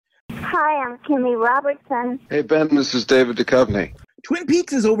Hi, I'm Kimmy Robertson. Hey, Ben, this is David Duchovny. Twin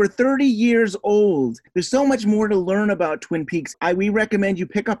Peaks is over 30 years old. There's so much more to learn about Twin Peaks. We recommend you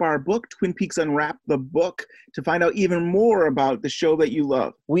pick up our book, Twin Peaks Unwrapped, the book, to find out even more about the show that you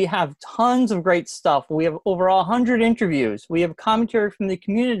love. We have tons of great stuff. We have over 100 interviews. We have commentary from the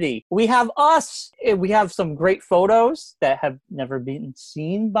community. We have us. We have some great photos that have never been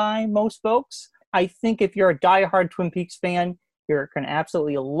seen by most folks. I think if you're a diehard Twin Peaks fan, you're going to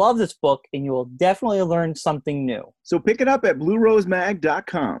absolutely love this book, and you will definitely learn something new. So pick it up at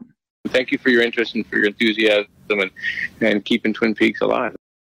bluerosemag.com. Thank you for your interest and for your enthusiasm and keeping Twin Peaks alive.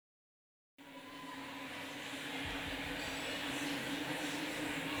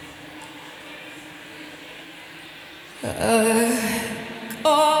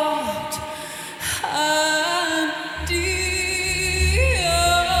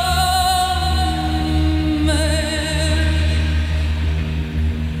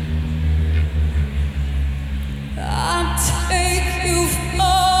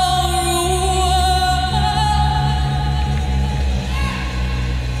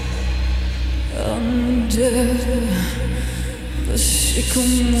 The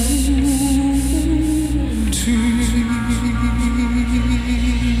sycamore trees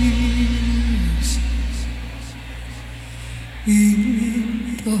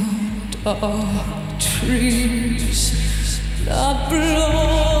in the dark trees that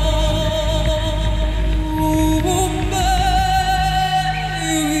blow,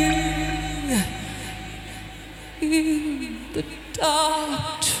 baby, in the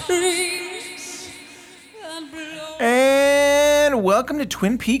dark trees. And welcome to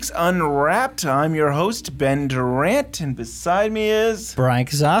Twin Peaks Unwrapped. I'm your host, Ben Durant, and beside me is... Brian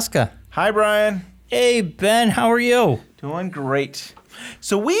Kazaska. Hi, Brian. Hey, Ben, how are you? Doing great.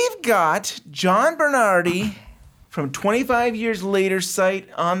 So we've got John Bernardi from 25 Years Later site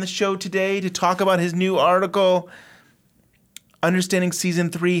on the show today to talk about his new article, Understanding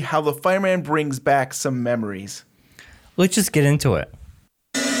Season 3, How the Fireman Brings Back Some Memories. Let's just get into it.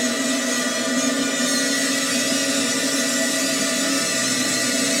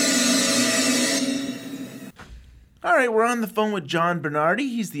 All right, we're on the phone with John Bernardi.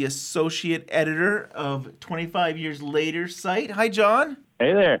 He's the associate editor of 25 Years Later site. Hi, John.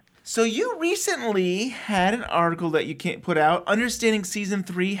 Hey there. So you recently had an article that you can't put out, Understanding Season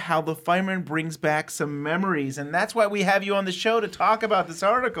 3, How the Fireman Brings Back Some Memories. And that's why we have you on the show to talk about this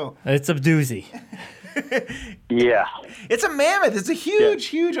article. It's a doozy. Yeah. It's a mammoth. It's a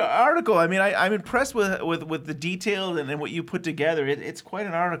huge article. I mean, I'm impressed with the detail and what you put together. It's quite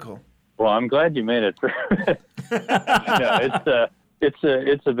an article. Well, I'm glad you made it through. It's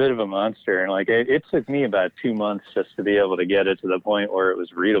a bit of a monster, and like it took me about 2 months just to be able to get it to the point where it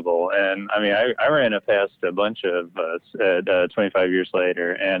was readable. And I mean, I ran it past a bunch of 25 Years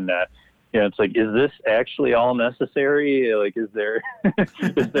Later, and it's like, is this actually all necessary? Like, is there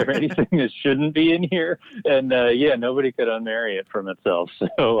anything that shouldn't be in here? And nobody could unmarry it from itself.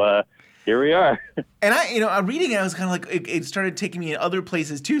 So. Here we are. And I'm reading it, I was kind of like, it started taking me in other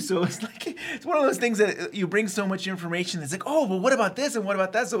places too. So it's like, it's one of those things that you bring so much information. It's like, oh, well, what about this and what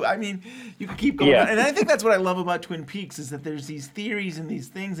about that? So, I mean, you could keep going on. And I think that's what I love about Twin Peaks is that there's these theories and these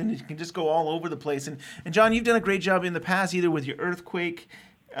things and it can just go all over the place. And John, you've done a great job in the past, either with your earthquake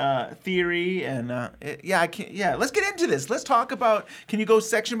theory and let's get into this. Let's talk about, can you go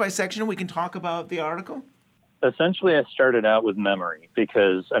section by section and we can talk about the article? Essentially, I started out with memory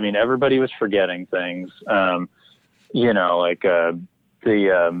because, I mean, everybody was forgetting things. Oh my gosh,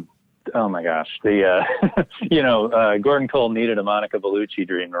 Gordon Cole needed a Monica Bellucci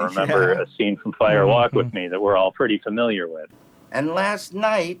dream to remember a scene from Fire Walk with Me that we're all pretty familiar with. And last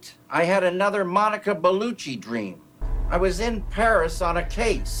night, I had another Monica Bellucci dream. I was in Paris on a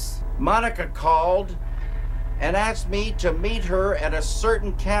case. Monica called and asked me to meet her at a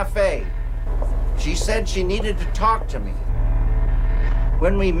certain cafe. She said she needed to talk to me.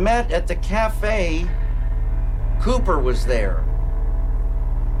 When we met at the cafe, Cooper was there,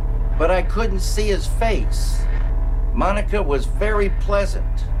 but I couldn't see his face. Monica was very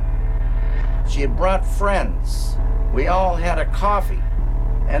pleasant. She had brought friends. We all had a coffee.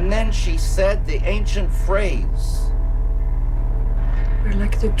 And then she said the ancient phrase. We're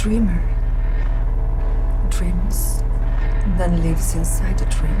like the dreamer who dreams and then lives inside the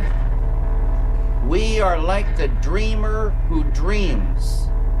dream. We are like the dreamer who dreams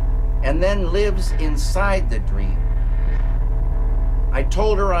and then lives inside the dream. I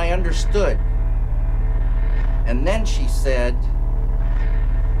told her I understood. And then she said,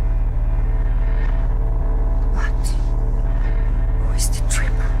 But who is the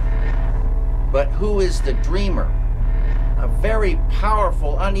dreamer? But who is the dreamer? a very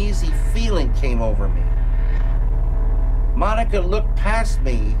powerful, uneasy feeling came over me. Monica looked past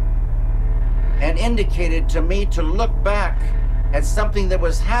me and indicated to me to look back at something that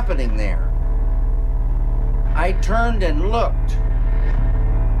was happening there. I turned and looked.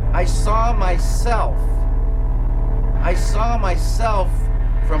 I saw myself. I saw myself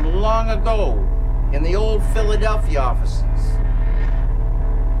from long ago in the old Philadelphia offices,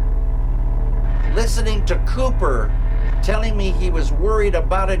 listening to Cooper telling me he was worried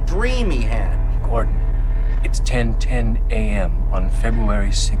about a dream he had. Gordon, it's 10:10 a.m. on February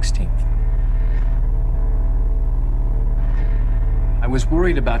 16th. I was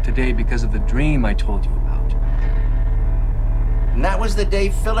worried about today because of the dream I told you about. And that was the day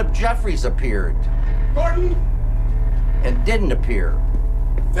Philip Jeffries appeared. Gordon! And didn't appear.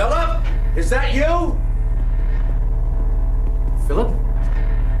 Philip? Is that you? Philip?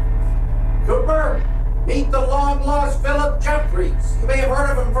 Cooper? Meet the long-lost Philip Jeffries. You may have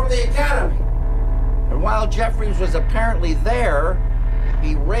heard of him from the Academy. And while Jeffries was apparently there,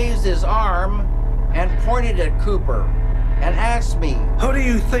 he raised his arm and pointed at Cooper and asked me, "Who do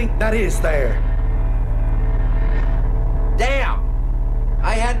you think that is there?" Damn!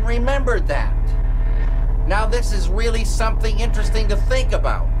 I hadn't remembered that. Now this is really something interesting to think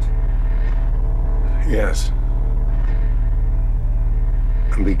about. Yes.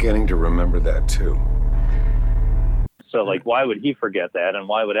 I'm beginning to remember that too. So, like, why would he forget that, and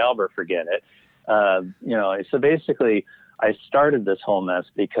why would Albert forget it? So basically, I started this whole mess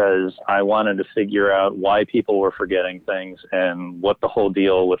because I wanted to figure out why people were forgetting things and what the whole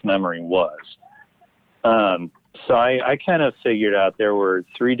deal with memory was. So I kind of figured out there were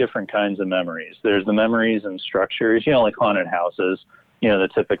three different kinds of memories. There's the memories and structures, like haunted houses, the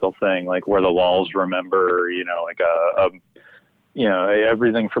typical thing, like where the walls remember, like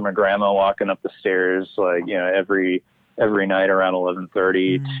everything from a grandma walking up the stairs, like, every night around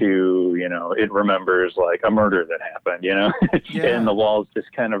 11:30 to, it remembers like a murder that happened, Yeah. And the walls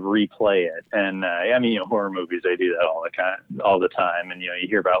just kind of replay it. And horror movies, they do that all the time. And, you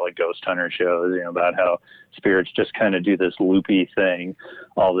hear about like ghost hunter shows, about how spirits just kind of do this loopy thing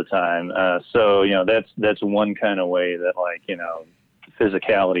all the time. So, that's one kind of way that like,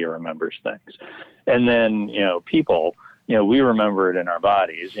 physicality remembers things. And then, people, we remember it in our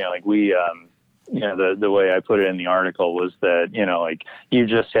bodies, like we, the way I put it in the article was that, like you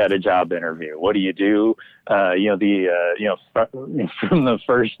just had a job interview. What do you do? From the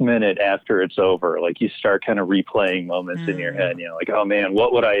first minute after it's over, like you start kind of replaying moments in your head, like, oh man,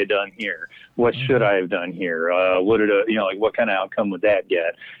 what would I have done here? What should I have done here? Like what kind of outcome would that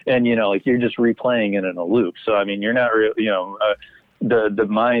get? And, like you're just replaying it in a loop. So, I mean, you're not really, the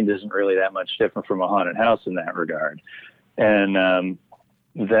mind isn't really that much different from a haunted house in that regard. And,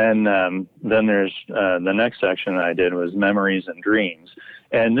 then there's the next section that I did was memories and dreams,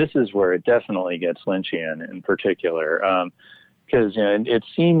 and this is where it definitely gets Lynchian in particular, because it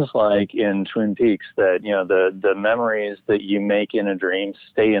seems like in Twin Peaks that the memories that you make in a dream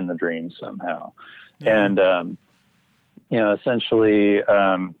stay in the dream somehow, and essentially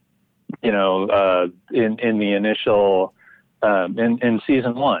in the initial in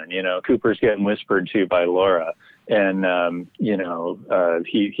season 1, Cooper's getting whispered to by Laura. And,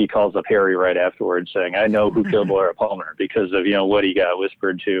 he calls up Harry right afterwards saying, I know who killed Laura Palmer because of, what he got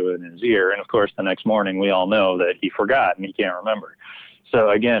whispered to in his ear. And, of course, the next morning we all know that he forgot and he can't remember. So,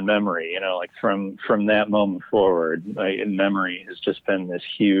 again, memory, like from that moment forward, memory has just been this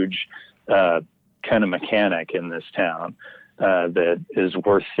huge kind of mechanic in this town that is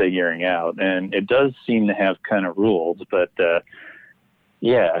worth figuring out. And it does seem to have kind of rules, but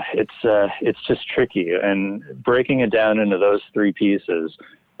it's just tricky, and breaking it down into those three pieces,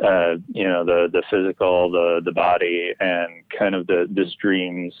 the physical, the body, and kind of this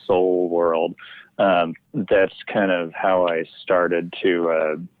dream soul world. That's kind of how I started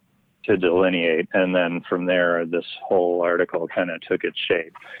to delineate, and then from there, this whole article kind of took its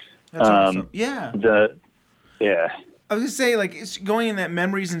shape. That's awesome. Yeah. I was going to say, like, it's going in that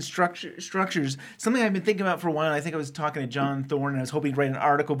memories and structures, something I've been thinking about for a while. I think I was talking to John Thorne, and I was hoping to write an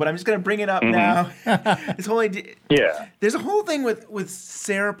article, but I'm just going to bring it up now. This whole idea. Yeah. There's a whole thing with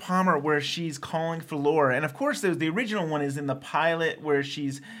Sarah Palmer where she's calling for Laura. And, of course, there's the original one is in the pilot where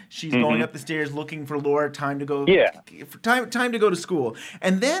she's going up the stairs looking for Laura, time to go time to go to school.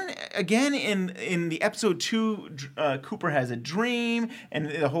 And then, again, in the episode 2, Cooper has a dream, and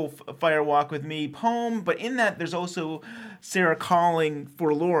the whole Fire Walk with Me poem. But in that, there's also Sarah calling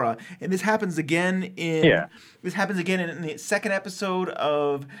for Laura, and this happens again in the second episode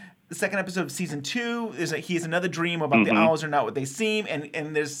of season 2. He has another dream about the owls are not what they seem,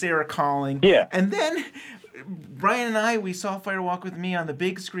 and there's Sarah calling. Yeah, and then Brian and we saw Fire Walk with Me on the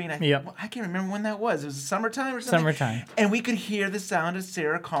big screen. I can't remember when that was. It was summertime or something? Summertime. And we could hear the sound of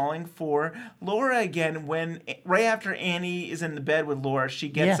Sarah calling for Laura again right after Annie is in the bed with Laura, she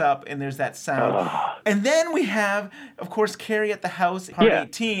gets up and there's that sound. And then we have, of course, Carrie at the house, part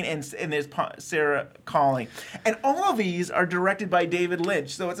 18, and there's Sarah calling. And all of these are directed by David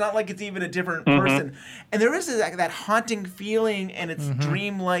Lynch, so it's not like it's even a different person. And there is that haunting feeling, and it's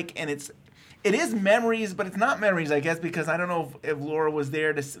dreamlike, and it is memories, but it's not memories, I guess, because I don't know if Laura was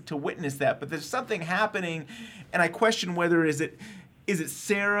there to witness that. But there's something happening, and I question whether is it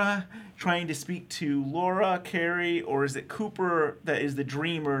Sarah trying to speak to Laura, Carrie, or is it Cooper that is the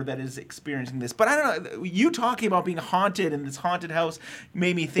dreamer that is experiencing this? But I don't know. You talking about being haunted in this haunted house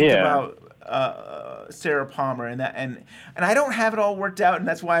made me think about Sarah Palmer and that, and I don't have it all worked out, and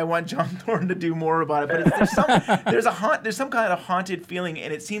that's why I want John Thorne to do more about it. But there's some kind of haunted feeling,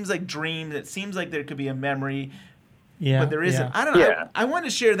 and it seems like dreams. It seems like there could be a memory. Yeah, but there isn't. I don't know. Yeah. I wanted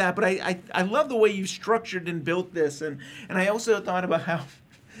to share that, but I love the way you structured and built this, and I also thought about how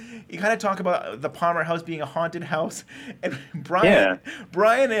you kind of talk about the Palmer house being a haunted house, and Brian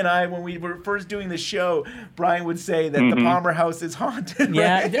and I, when we were first doing the show, Brian would say that the Palmer house is haunted.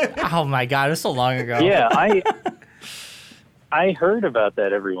 Yeah. Right? Oh my God, it was so long ago. Yeah, I heard about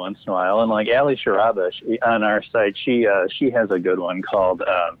that every once in a while, and like Ali Sharaba on our site, she has a good one called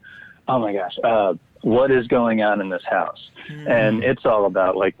oh my gosh, What is Going On in This House? And it's all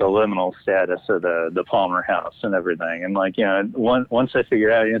about like the liminal status of the Palmer house and everything. And like, once I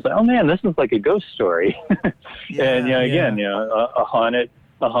figured out, it's like, oh man, this is like a ghost story. And a haunted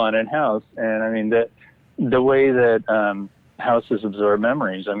house. And I mean the way that houses absorb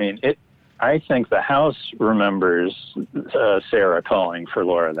memories. I mean, I think the house remembers Sarah calling for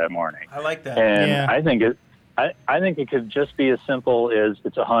Laura that morning. I like that. And I think it could just be as simple as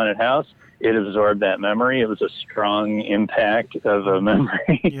it's a haunted house. It absorbed that memory. It was a strong impact of a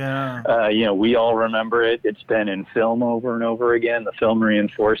memory. We all remember it. It's been in film over and over again. The film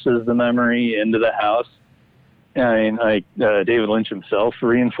reinforces the memory into the house. I mean, like David Lynch himself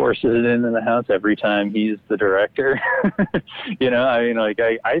reinforces it into the house every time he's the director.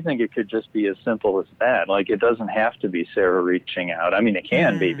 I think it could just be as simple as that. Like, it doesn't have to be Sarah reaching out. I mean, it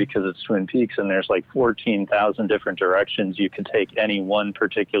can be because it's Twin Peaks and there's like 14,000 different directions you can take any one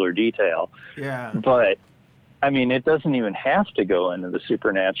particular detail. Yeah. But I mean, it doesn't even have to go into the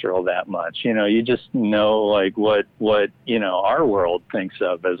supernatural that much. You just know like what our world thinks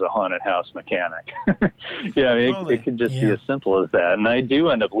of as a haunted house mechanic. It could just be as simple as that. And I do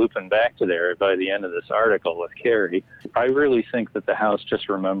end up looping back to there by the end of this article with Carrie. I really think that the house just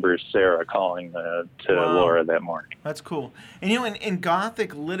remembers Sarah calling to Laura that morning. That's cool. And in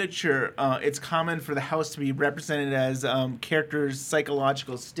Gothic literature, it's common for the house to be represented as character's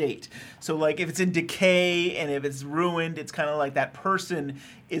psychological state. So like if it's in decay and if it's ruined, it's kind of like that person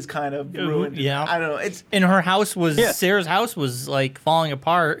is kind of ruined. Yeah. I don't know. And her house was Sarah's house was like falling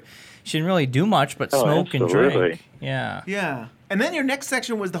apart. She didn't really do much but smoke and drink. Yeah. Yeah. And then your next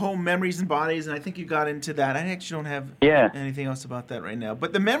section was the whole memories and bodies, and I think you got into that. I actually don't have anything else about that right now.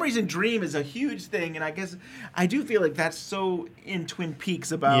 But the memories and dream is a huge thing, and I guess I do feel like that's so in Twin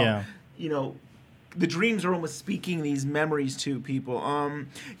Peaks about, the dreams are almost speaking these memories to people.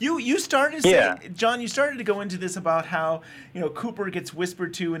 You started to say, John, you started to go into this about how, Cooper gets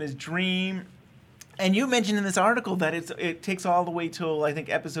whispered to in his dream. And you mentioned in this article that it takes all the way till, I think,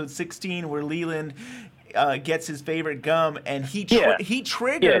 episode 16 where Leland gets his favorite gum and he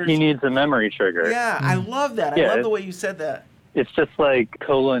triggers. Yeah, he needs a memory trigger. Yeah, I love that. I love the way you said that. It's just like :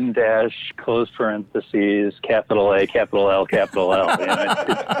 close parentheses, capital A, capital L, capital L.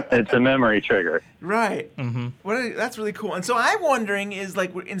 It's a memory trigger. Right. Mm-hmm. That's really cool. And so I'm wondering is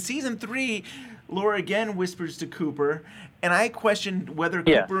like in season 3, Laura again whispers to Cooper, and I questioned whether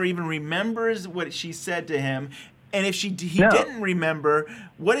Cooper even remembers what she said to him. And if he didn't remember,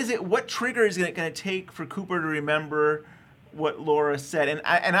 what trigger is it going to take for Cooper to remember what Laura said? And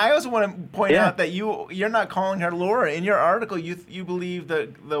I also want to point out that you're not calling her Laura. In your article, you believe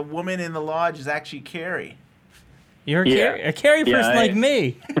the woman in the lodge is actually Carrie. You're a Carrie person like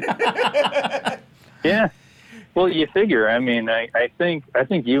me. Yeah. Well, you figure. I mean, I think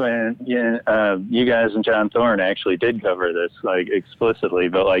you and you guys and John Thorne actually did cover this like explicitly,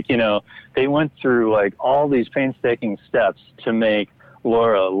 but like they went through like all these painstaking steps to make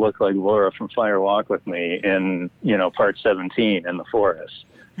Laura look like Laura from Fire Walk with Me in part 17 in the forest.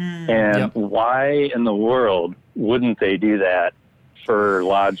 And why in the world wouldn't they do that for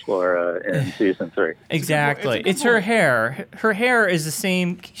Lodge Laura in season 3? Exactly. It's her hair. Her hair is the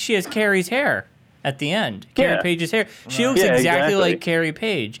same. She has Carrie's hair. at the end. Carrie Page's hair. She looks exactly like Carrie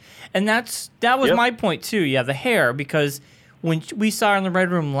Page. And that was my point, too. Yeah, the hair, because when we saw her in the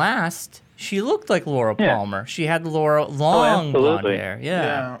Red Room last, she looked like Laura Palmer. She had long blonde hair.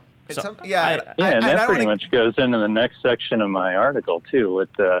 Yeah. And that pretty much goes into the next section of my article too,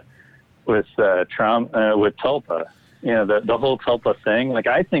 with Tulpa. You know, the whole Tulpa thing. Like,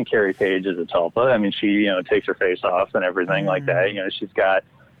 I think Carrie Page is a Tulpa. I mean, she takes her face off and everything like that. You know,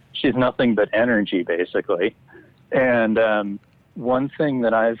 she's nothing but energy basically. And one thing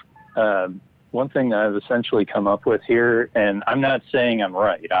that I've essentially come up with here, and I'm not saying I'm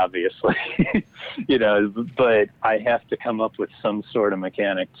right, obviously, you know, but I have to come up with some sort of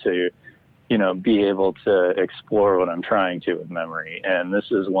mechanic to, you know, be able to explore what I'm trying to with memory. And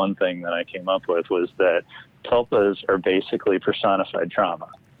this is one thing that I came up with, was that tulpas are basically personified trauma.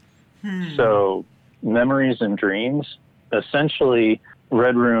 So memories and dreams, essentially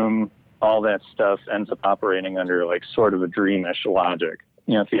Red Room, all that stuff ends up operating under like sort of a dreamish logic.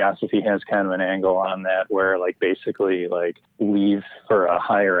 You know, Theosophy has kind of an angle on that where, like, basically, like, leave for a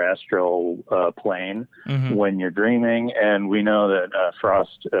higher astral plane when you're dreaming. And we know that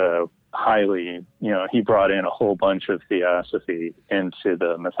Frost highly, you know, he brought in a whole bunch of Theosophy into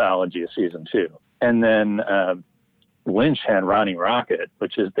the mythology of season 2. And then Lynch had Ronnie Rocket,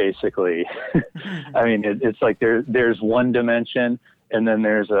 which is basically, I mean, it's like there's one dimension, and then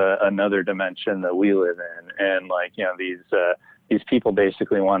there's another dimension that we live in. And, like, you know, these people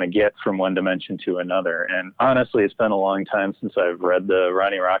basically want to get from one dimension to another. And honestly, it's been a long time since I've read the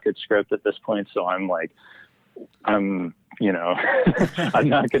Ronnie Rocket script at this point. So I'm you know, I'm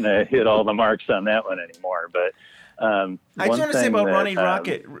not going to hit all the marks on that one anymore. But I just want to say about Ronnie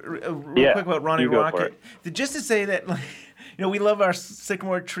Rocket, real quick about Ronnie Rocket. Just to say that, like, you know, we love our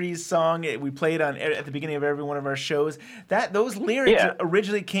Sycamore Trees song. We play it at the beginning of every one of our shows. Those lyrics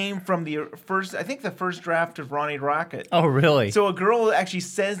originally came from the first draft of Ronnie Rocket. Oh, really? So a girl actually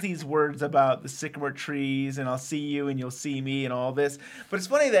says these words about the sycamore trees, and I'll see you and you'll see me and all this. But it's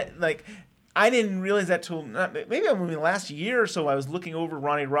funny that, like, I didn't realize that till maybe the last year or so. I was looking over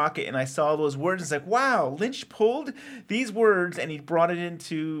Ronnie Rocket and I saw those words. It's like, wow, Lynch pulled these words and he brought it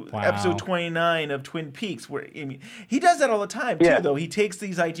into episode 29 of Twin Peaks. Where, I mean, he does that all the time too, though. He takes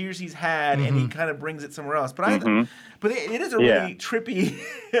these ideas he's had and he kind of brings it somewhere else. But but it is a really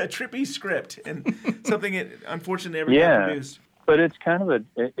trippy script, and something it unfortunately never got produced. But it's kind of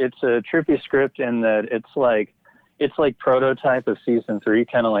it's a trippy script in that it's like prototype of season 3,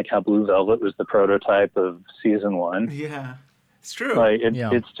 kind of like how Blue Velvet was the prototype of season 1. Yeah, it's true. Like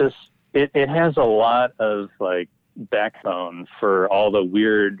it's just it has a lot of like backbone for all the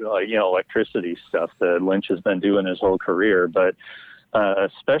weird, like, you know, electricity stuff that Lynch has been doing his whole career, but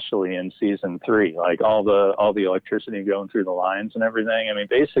especially in season 3, like all the electricity going through the lines and everything. I mean,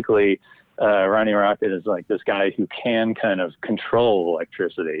 basically, Ronnie Rocket is like this guy who can kind of control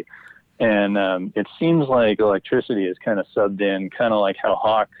electricity. And it seems like electricity is kind of subbed in, kind of like how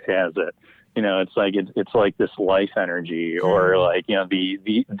Hawk has it. You know, it's like this life energy, or like, you know,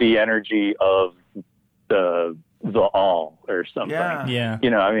 the energy of the all or something. Yeah. You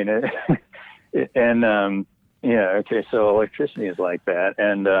know, I mean, so electricity is like that.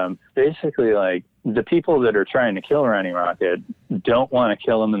 And basically, like, the people that are trying to kill Ronnie Rocket don't want to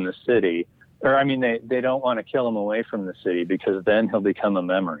kill him in the city. Or, I mean, they don't want to kill him away from the city, because then he'll become a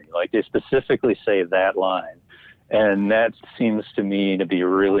memory. Like, they specifically say that line. And that seems to me to be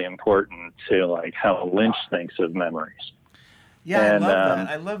really important to, like, how Lynch thinks of memories. Yeah, and,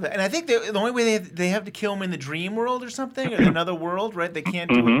 I love that. And I think the only way they have to kill him in the dream world or something, or another world, right? They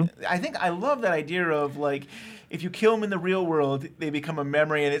can't do it. I love that idea of, like, if you kill them in the real world, they become a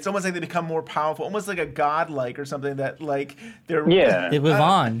memory, and it's almost like they become more powerful, almost like a godlike or something, that, like, they live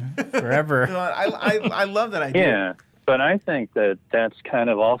on forever. I love that idea. Yeah, but I think that's kind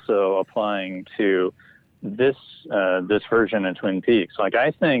of also applying to this version of Twin Peaks. Like,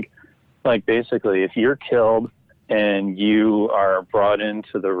 I think, like, basically, if you're killed and you are brought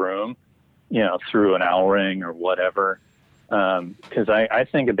into the room, you know, through an owl ring or whatever, because I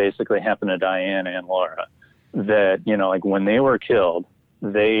think it basically happened to Diane and Laura, that, you know, like, when they were killed,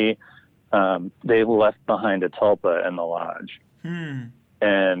 they left behind a tulpa in the lodge.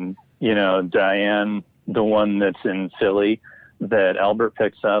 And, you know, Diane, the one that's in Philly that Albert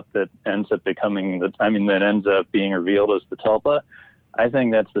picks up, that ends up that ends up being revealed as the tulpa, I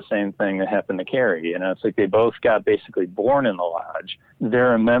think that's the same thing that happened to Carrie. You know, it's like they both got basically born in the lodge.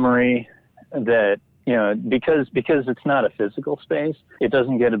 They're a memory that, you know, because it's not a physical space, it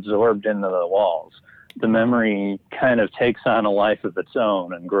doesn't get absorbed into the walls. The memory kind of takes on a life of its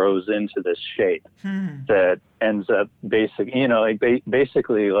own and grows into this shape that ends up basically, you know, like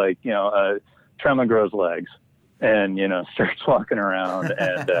basically, like, you know, Trauma grows legs and, starts walking around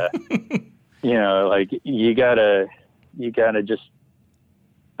and, like you gotta just,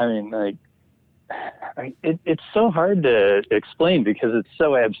 it's so hard to explain because it's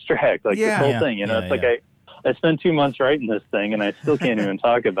so abstract, like this whole thing, I spent 2 months writing this thing, and I still can't even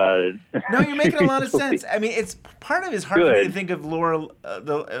talk about it. No, you're making a lot of sense. I mean, it's part of it's hard for me to think of Laura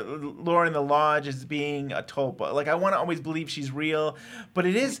in the Lodge as being a tulpa. Like, I want to always believe she's real, but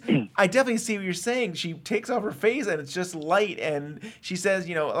it is. I definitely see what you're saying. She takes off her face, and it's just light, and she says,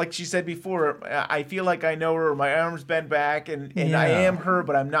 like she said before, I feel like I know her. My arms bend back, and I am her,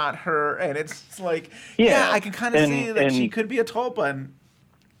 but I'm not her. And it's like, I can kind of see that she could be a tulpa. And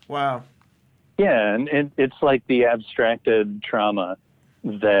wow. Yeah, and it's like the abstracted trauma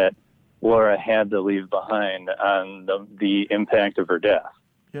that Laura had to leave behind on the impact of her death.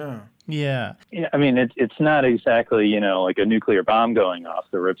 Yeah. Yeah. I mean, it's not exactly, like a nuclear bomb going off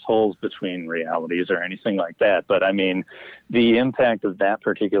that rips holes between realities or anything like that. But, I mean, the impact of that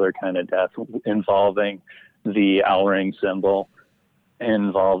particular kind of death involving the owl ring symbol,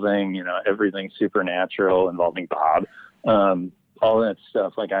 involving, everything supernatural, involving Bob, all that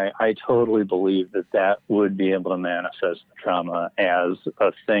stuff, like I totally believe that would be able to manifest trauma as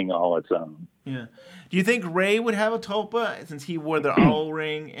a thing all its own. Yeah. Do you think Ray would have a tulpa since he wore the owl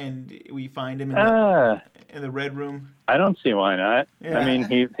ring and we find him in the Red Room? I don't see why not. Yeah. I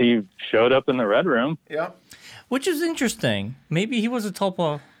mean, he showed up in the Red Room. Yeah. Which is interesting. Maybe he was a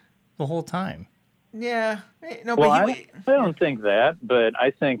tulpa the whole time. Yeah. No, well, I don't think that, but I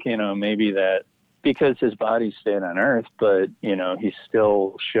think, maybe that because his body stayed on Earth, but he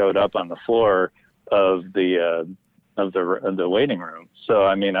still showed up on the floor of the waiting room. So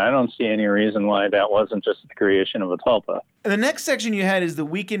I mean, I don't see any reason why that wasn't just the creation of a tulpa. And the next section you had is the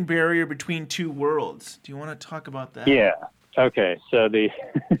weakened barrier between two worlds. Do you want to talk about that? Yeah. Okay. So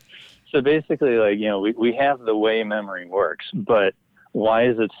so basically, like we have the way memory works, but why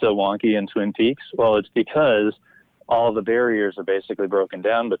is it so wonky in Twin Peaks? Well, it's because all the barriers are basically broken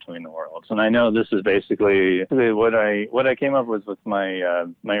down between the worlds. And I know this is basically what I came up with my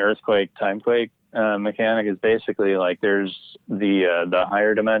my earthquake timequake mechanic is basically like there's the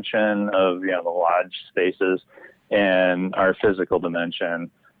higher dimension of the lodge spaces and our physical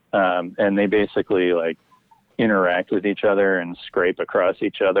dimension, and they basically like interact with each other and scrape across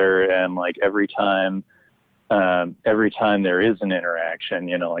each other, and like every time there is an interaction,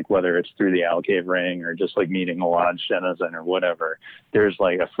 like whether it's through the Owl Cave ring or just like meeting a lodge denizen or whatever, there's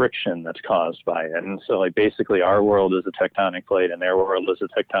like a friction that's caused by it. And so like basically our world is a tectonic plate and their world is a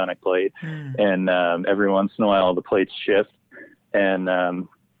tectonic plate. And every once in a while the plates shift. And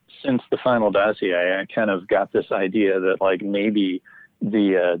since the final dossier, I kind of got this idea that like maybe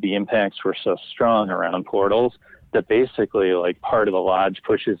the impacts were so strong around portals that basically like part of the lodge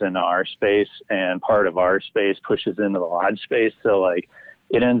pushes into our space and part of our space pushes into the lodge space. So like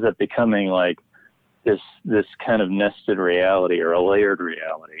it ends up becoming like this kind of nested reality or a layered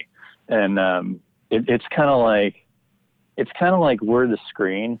reality. And it's kind of like we're the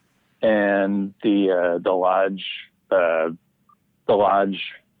screen and the lodge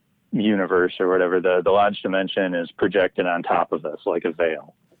universe or whatever, the lodge dimension is projected on top of us like a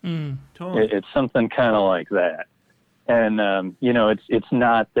veil. Totally. It's something kind of like that. And, it's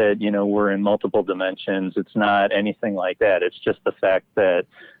not that, we're in multiple dimensions. It's not anything like that. It's just the fact that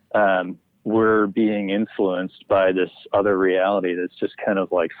we're being influenced by this other reality that's just kind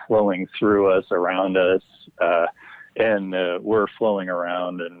of like flowing through us, around us, and we're flowing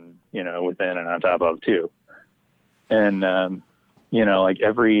around and, within and on top of too. And, like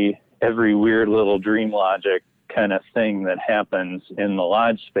every weird little dream logic kind of thing that happens in the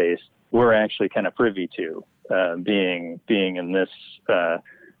lodge space, we're actually kind of privy to. Being in this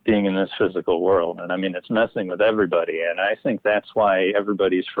physical world. And I mean, it's messing with everybody. And I think that's why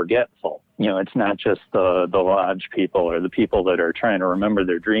everybody's forgetful. It's not just the lodge people or the people that are trying to remember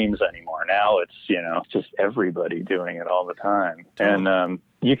their dreams anymore. Now it's, just everybody doing it all the time. And,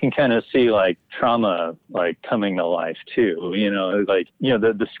 you can kind of see like trauma, like coming to life too,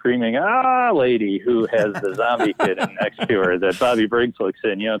 the screaming, lady who has the zombie kid next to her that Bobby Briggs looks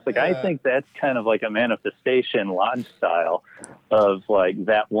in, it's like, I think that's kind of like a manifestation lodge style of like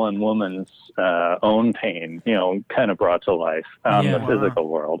that one woman's, own pain, kind of brought to life on the physical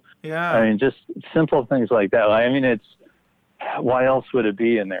world. Yeah. I mean, just simple things like that. I mean, why else would it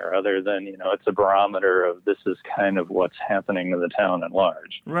be in there other than, it's a barometer of this is kind of what's happening to the town at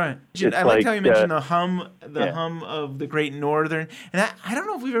large. Right. I like how you mentioned the hum of the Great Northern. And I don't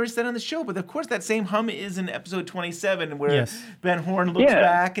know if we've ever said on the show, but of course that same hum is in episode 27 where Ben Horne looks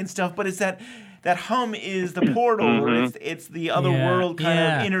back and stuff. But it's that that hum is the portal, or it's the other world kind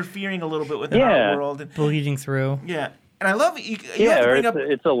of interfering a little bit with our world, and bleeding through. Yeah, and I love you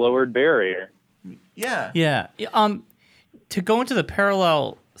it's a lowered barrier. Yeah. To go into the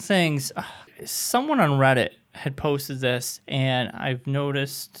parallel things, someone on Reddit had posted this, and I've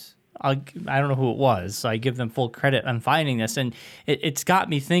noticed. I don't know who it was, so I give them full credit on finding this, and it's got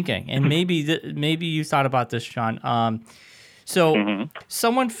me thinking. And maybe you thought about this, John.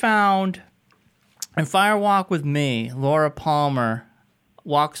 Someone found in Fire Walk with Me, Laura Palmer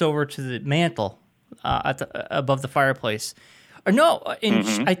walks over to the mantle above the fireplace. Or no,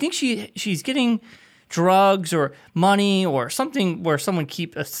 I think she's getting drugs or money or something where someone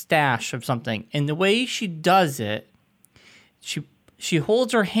keep a stash of something. And the way she does it, she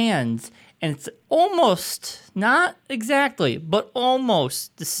holds her hands, and it's almost, not exactly, but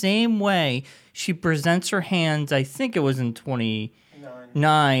almost the same way she presents her hands. I think it was in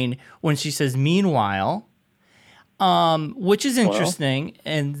 29 when she says "meanwhile," which is interesting.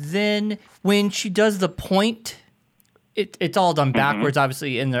 And then when she does the point, it's all done backwards,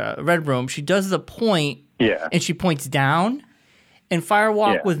 obviously, in the Red Room. She does the point, and she points down. In Fire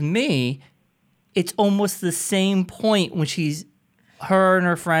Walk with Me, it's almost the same point when her and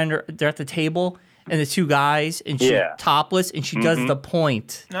her friend they're at the table, and the two guys, and she's topless, and she does the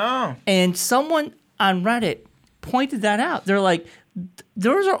point. No. And someone on Reddit pointed that out. They're like,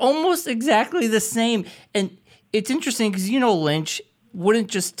 those are almost exactly the same. it's interesting because, Lynch wouldn't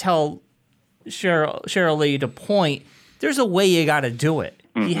just tell Cheryl Lee to point. There's a way you got to do it.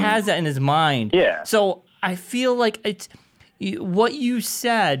 Mm-hmm. He has that in his mind. Yeah. So I feel like it's what you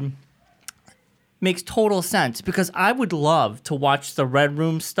said makes total sense, because I would love to watch the Red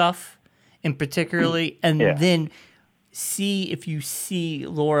Room stuff in particularly, and then see if you see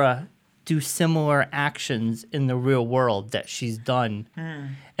Laura do similar actions in the real world that she's done.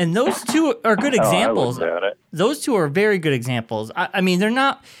 And those two are good examples. Those two are very good examples. I mean,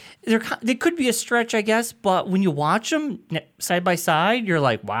 they could be a stretch, I guess, but when you watch them side by side, you're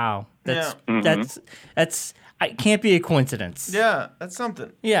like, wow, that's it can't be a coincidence. Yeah, that's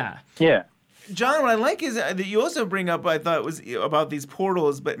something. Yeah. Yeah. John, what I like is that you also bring up, I thought, was about these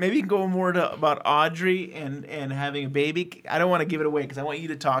portals, but maybe you can go more about Audrey and having a baby. I don't want to give it away because I want you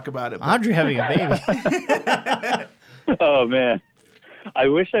to talk about it. Audrey having a baby. Oh, man. I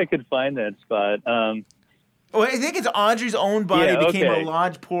wish I could find that spot. I think it's Audrey's own body became a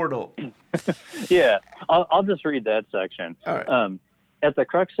lodge portal. Yeah, I'll just read that section. All right. At the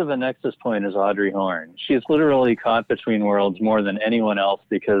crux of a nexus point is Audrey Horne. She is literally caught between worlds more than anyone else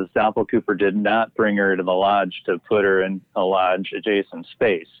because Doppelcooper did not bring her to the lodge to put her in a lodge-adjacent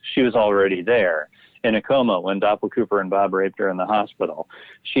space. She was already there, in a coma when Doppelcooper and Bob raped her in the hospital.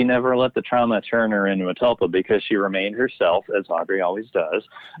 She never let the trauma turn her into a tulpa because she remained herself, as Audrey always does,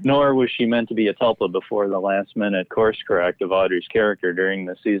 nor was she meant to be a tulpa before the last-minute course correct of Audrey's character during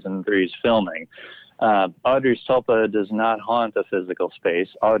the season 3's filming. Audrey's tulpa does not haunt a physical space.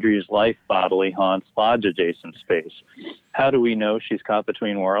 Audrey's life bodily haunts lodge-adjacent space. How do we know she's caught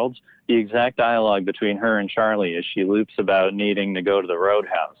between worlds? The exact dialogue between her and Charlie as she loops about needing to go to the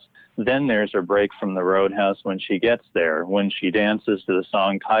roadhouse. Then there's her break from the roadhouse when she gets there, when she dances to the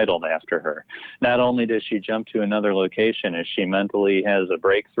song titled after her. Not only does she jump to another location as she mentally has a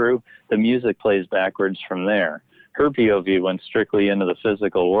breakthrough, the music plays backwards from there. Her POV went strictly into the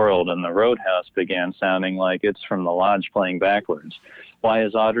physical world, and the roadhouse began sounding like it's from the lodge playing backwards. Why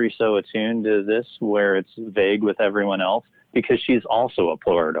is Audrey so attuned to this where it's vague with everyone else? Because she's also a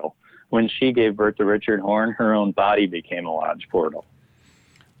portal. When she gave birth to Richard Horne, her own body became a lodge portal.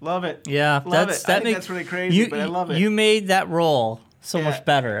 Love it. Yeah, that's really crazy, but I love it. You made that role so much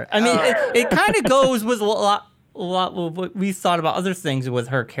better. I mean, it kind of goes with a lot of what we thought about other things with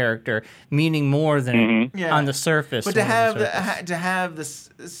her character, meaning more than on the surface. But to have the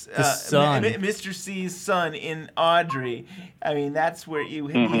son, Mr. C's son in Audrey, I mean, that's where you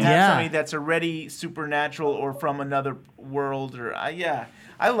have somebody that's already supernatural or from another world. Or I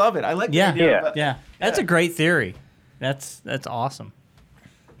love it. I like the idea. That's a great theory. That's awesome.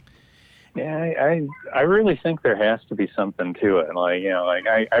 Yeah, I really think there has to be something to it.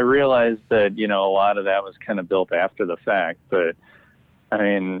 I realized that, a lot of that was kind of built after the fact, but I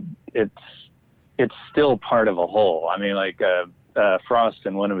mean, it's still part of a whole. I mean, Frost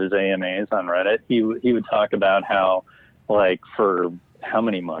in one of his AMAs on Reddit, he would talk about how, for how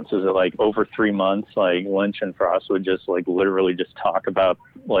many months? Is it over 3 months? Lynch and Frost would just literally just talk about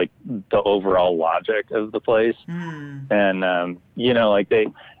the overall logic of the place. And,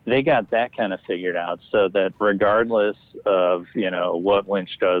 they got that kind of figured out, so that regardless of, you know, what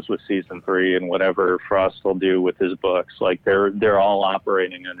Lynch does with season 3 and whatever Frost will do with his books, like they're all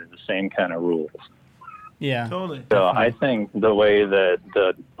operating under the same kind of rules. Yeah, totally. So I think the way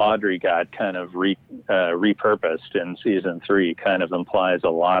that Audrey got kind of repurposed in season 3 kind of implies a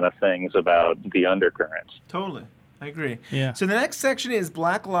lot of things about the undercurrents. Totally. I agree. Yeah. So the next section is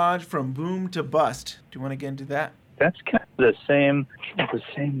Black Lodge from boom to bust. Do you want to get into that? That's kind of the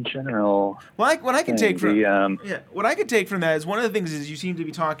same general. Well, what I can take from what I could take from that is one of the things is you seem to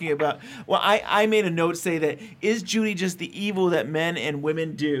be talking about. Well, I made a note say that is Judy just the evil that men and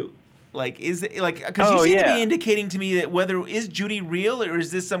women do? Like is it like because you seem to be indicating to me that whether is Judy real or is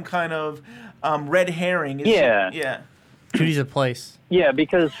this some kind of red herring? Yeah. Judy's a place. Yeah,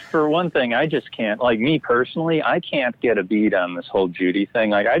 because for one thing, I just can't, like me personally, I can't get a beat on this whole Judy thing.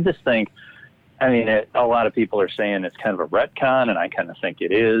 Like I just think. I mean, a lot of people are saying it's kind of a retcon, and I kind of think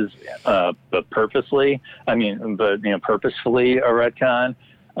it is, but purposefully. I mean, purposefully a retcon.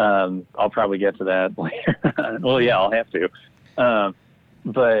 I'll probably get to that later. Well, yeah, I'll have to. I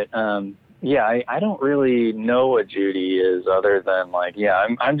don't really know what Judy is, other than like,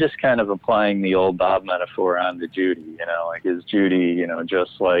 I'm just kind of applying the old Bob metaphor onto Judy. You know, like is Judy, you know,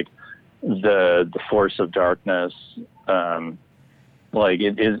 just like the force of darkness. Like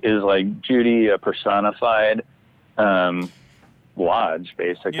is like Judy a personified lodge,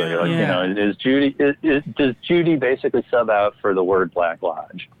 basically? You know, does Judy basically sub out for the word Black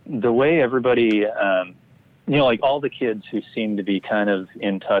Lodge? The way everybody, you know, like all the kids who seem to be kind of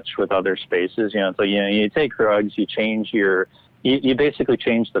in touch with other spaces, you know, it's like, you know, you take drugs, you change you basically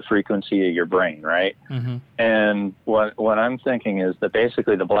change the frequency of your brain, right? Mm-hmm. And what I'm thinking is that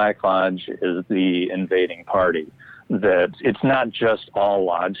basically the Black Lodge is the invading party. That it's not just all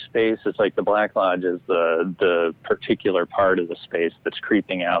lodge space. It's like the Black Lodge is the particular part of the space that's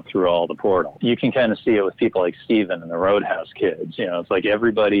creeping out through all the portals. You can kind of see it with people like Steven and the Roadhouse kids. You know, it's like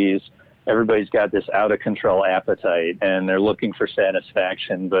everybody's got this out of control appetite and they're looking for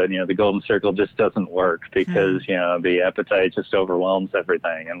satisfaction, but you know, the golden circle just doesn't work because, you know, the appetite just overwhelms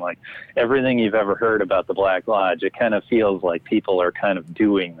everything. And like everything you've ever heard about the Black Lodge, it kind of feels like people are kind of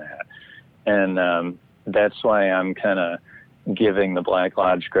doing that. And, that's why I'm kind of giving the Black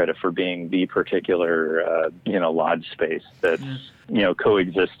Lodge credit for being the particular, you know, lodge space that's, you know,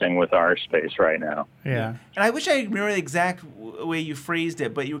 coexisting with our space right now. Yeah. And I wish I remember the exact way you phrased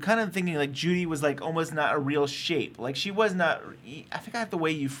it, but you were kind of thinking like Judy was like almost not a real shape. Like she was not, I forgot the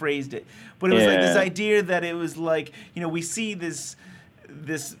way you phrased it, but it was like this idea that it was like, you know, we see this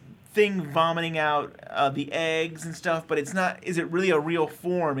thing vomiting out the eggs and stuff, but it's not. Is it really a real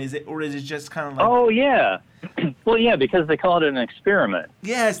form? Is it, or is it just kind of like? Oh yeah, well yeah, because they call it an experiment.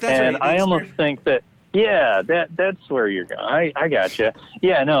 Yes, that's right. And I almost think that that's where you're going. I gotcha.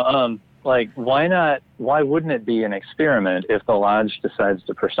 Yeah, no. Like why not? Why wouldn't it be an experiment if the lodge decides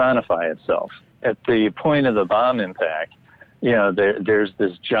to personify itself at the point of the bomb impact? You know, there's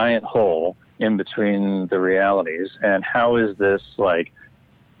this giant hole in between the realities, and how is this like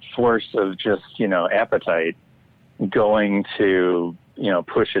force of just, you know, appetite going to, you know,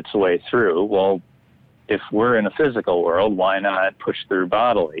 push its way through? Well, if we're in a physical world, why not push through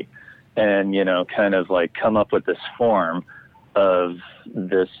bodily and, you know, kind of like come up with this form of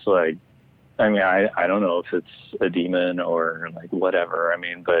this, like, I mean, I don't know if it's a demon or like whatever. I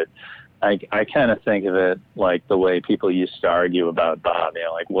mean, but I kind of think of it like the way people used to argue about Bob, you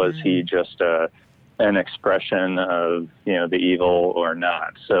know, like was he just an expression of, you know, the evil or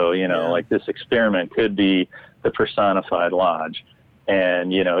not? So, you know, like this experiment could be the personified lodge,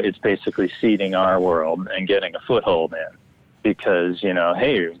 and, you know, it's basically seeding our world and getting a foothold in because, you know,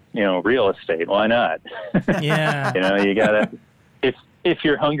 hey, you know, real estate, why not? Yeah. You know, you gotta, if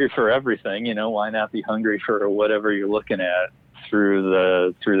you're hungry for everything, you know, why not be hungry for whatever you're looking at through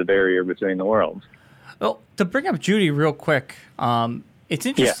the barrier between the worlds? Well, to bring up Judy real quick, it's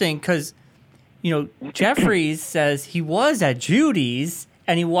interesting because, you know, Jeffries says he was at Judy's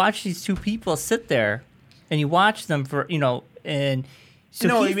and he watched these two people sit there and he watched them for, you know, and so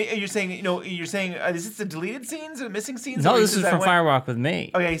no, you're saying, you know, is this the deleted scenes or missing scenes? No, this is from Firewalk with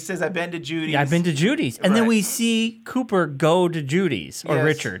Me. Okay, he says, I've been to Judy's. Yeah, I've been to Judy's. And then we see Cooper go to Judy's, or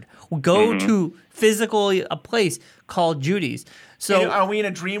Richard, go to physically a place called Judy's. So and are we in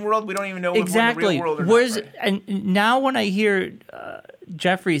a dream world? We don't even know if we're in the real world or not. Right? And now when I hear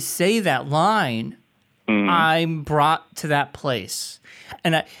Jeffries say that line, I'm brought to that place.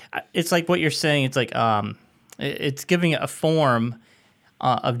 And it's like what you're saying. It's like it's giving it a form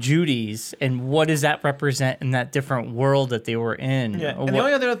of Judy's, and what does that represent in that different world that they were in? Yeah, and the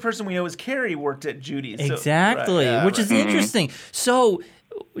only other person we know is Carrie worked at Judy's. Exactly, which is interesting. So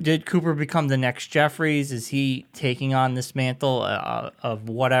did Cooper become the next Jeffries? Is he taking on this mantle of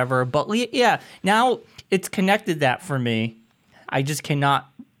whatever? But yeah, now it's connected that for me. I just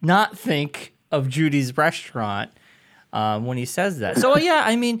cannot not think of Judy's restaurant when he says that. So yeah,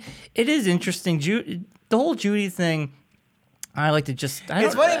 I mean, it is interesting. The whole Judy thing. I like to just.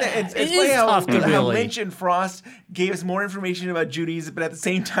 It's funny that it's funny how Lynch and Frost gave us more information about Judy's, but at the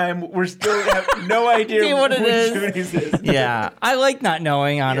same time, we're still have no idea what it is. Judy's is. Yeah, I like not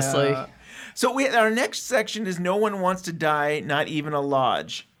knowing, honestly. Yeah. So our next section is "No One Wants to Die, Not Even a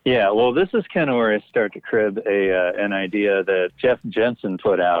Lodge." Yeah, well, this is kind of where I start to crib an idea that Jeff Jensen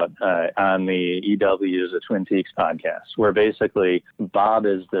put out on the EW's The Twin Peaks podcast, where basically Bob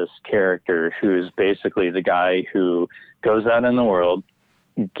is this character who's basically the guy who goes out in the world,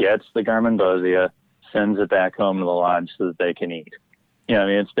 gets the Garmonbozia, sends it back home to the lodge so that they can eat. You know, I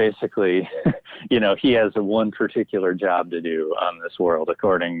mean, it's basically, he has one particular job to do on this world,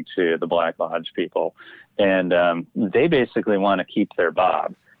 according to the Black Lodge people. And they basically want to keep their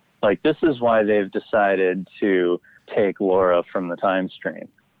Bob. Like, this is why they've decided to take Laura from the time stream.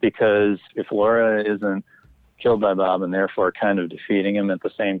 Because if Laura isn't killed by Bob and therefore kind of defeating him at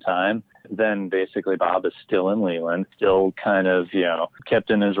the same time, then basically Bob is still in Leland, still kind of, kept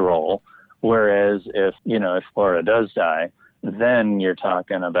in his role. Whereas if Laura does die, then you're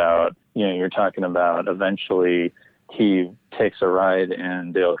talking about eventually he takes a ride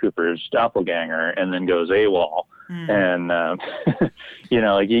in Dale Cooper's doppelganger and then goes AWOL. And,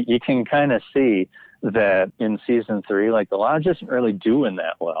 you can kind of see that in season 3, like, the lodge isn't really doing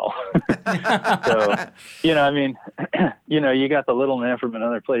that well. So, you got the little man from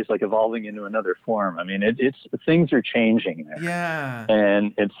another place, like, evolving into another form. I mean, it's things are changing there. Yeah.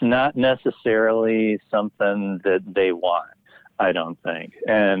 And it's not necessarily something that they want, I don't think.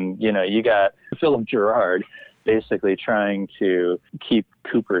 And, you got Philip Gerard basically trying to keep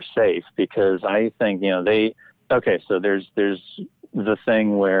Cooper safe, because I think, so there's the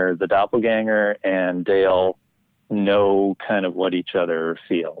thing where the doppelganger and Dale know kind of what each other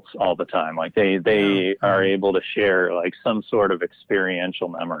feels all the time. Like they are able to share like some sort of experiential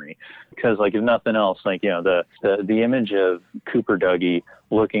memory, because like if nothing else, like, the image of Cooper Dougie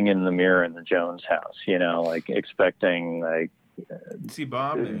looking in the mirror in the Jones house, like expecting like, see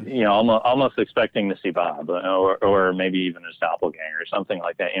Bob, almost expecting to see Bob, or maybe even his doppelganger or something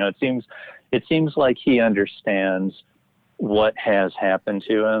like that. It seems like he understands what has happened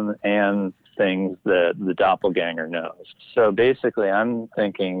to him and things that the doppelganger knows. So basically, I'm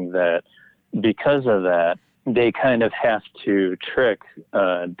thinking that because of that, they kind of have to trick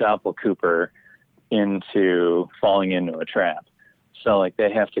Doppel Cooper into falling into a trap. So like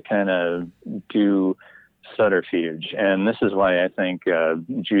they have to kind of do subterfuge, and this is why I think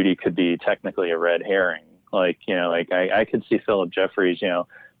Judy could be technically a red herring. Like, I could see Philip Jeffries,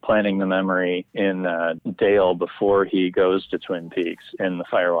 planting the memory in Dale before he goes to Twin Peaks in the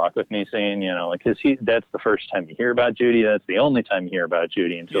Fire Walk with Me scene, because that's the first time you hear about Judy. That's the only time you hear about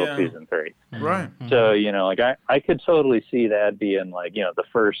Judy until season 3. Right. So, I could totally see that being like, the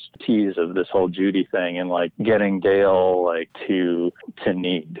first tease of this whole Judy thing, and like getting Dale like to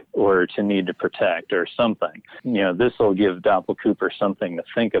need to protect or something. This will give Doppel Cooper something to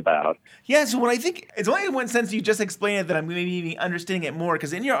think about. Yeah, so when I think it's only in one sense you just explained it that I'm maybe understanding it more,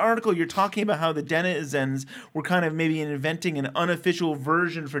 because in your article you're talking about how the denizens were kind of maybe inventing an unofficial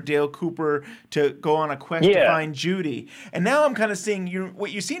version for Dale Cooper to go on a quest to find Judy. And now I'm kind of seeing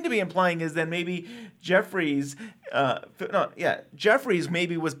what you seem to be implying is that maybe Jeffries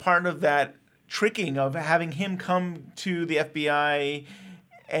maybe was part of that tricking of having him come to the FBI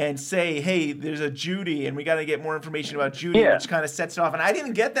and say, hey, there's a Judy, and we got to get more information about Judy, which kind of sets it off. And I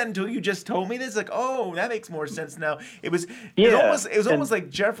didn't get that until you just told me this. Like, oh, that makes more sense now. It was almost like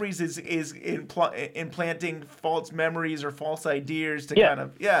Jeffries is implanting false memories or false ideas to kind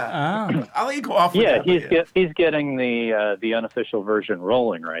of I'll let you go off. Yeah, he's getting the unofficial version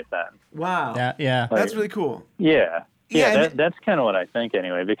rolling right then. Wow. Yeah. That's really cool. Yeah. That's kind of what I think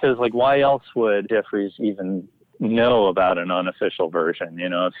anyway. Because like, why else would Jeffries even know about an unofficial version,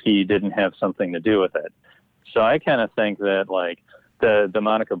 if he didn't have something to do with it? So I kind of think that like the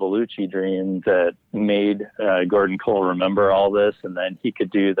Monica Bellucci dream that made Gordon Cole remember all this, and then he could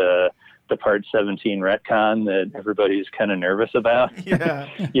do the Part 17 retcon that everybody's kind of nervous about. Yeah.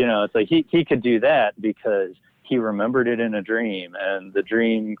 It's like he could do that because he remembered it in a dream, and the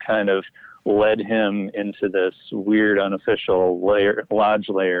dream kind of led him into this weird unofficial lodge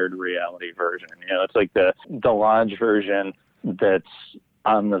layered reality version. It's like the lodge version that's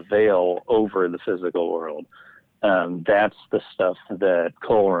on the veil over the physical world. that's the stuff that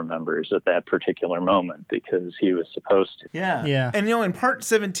Cole remembers at that particular moment because he was supposed to. Yeah. Yeah. And, in part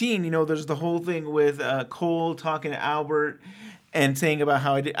 17, there's the whole thing with Cole talking to Albert and saying about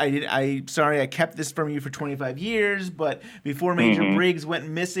how I kept this from you for 25 years, but before Major Briggs went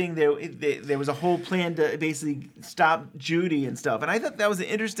missing, there was a whole plan to basically stop Judy and stuff. And I thought that was an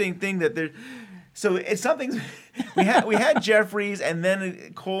interesting thing that there. So it's something we had Jeffries, and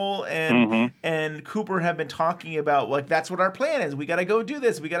then Cole and Cooper have been talking about, like, that's what our plan is. We got to go do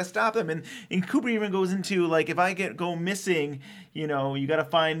this. We got to stop them. And Cooper even goes into, like, if I go missing, you got to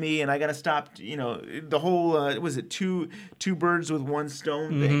find me, and I got to stop. The whole was it two birds with one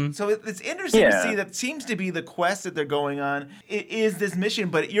stone thing. So it's interesting to see that seems to be the quest that they're going on. It is this mission,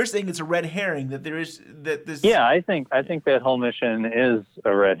 but you're saying it's a red herring that there is that this. Yeah, I think that whole mission is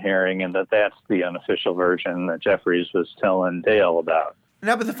a red herring, and that's the unofficial version that Jeffries was telling Dale about.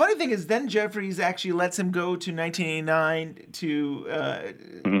 Now, but the funny thing is, then Jeffries actually lets him go to 1989 to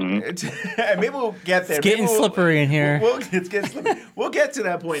maybe we'll get there. It's getting slippery in here. It's getting slippery. We'll get to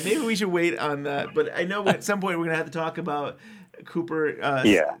that point. Maybe we should wait on that. But I know at some point we're going to have to talk about Cooper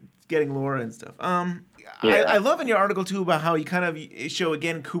getting Laura and stuff. I love in your article, too, about how you kind of show,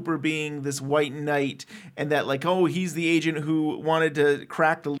 again, Cooper being this white knight and that, like, he's the agent who wanted to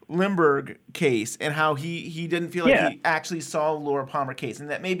crack the Lindbergh case and how he didn't feel like he actually saw Laura Palmer case and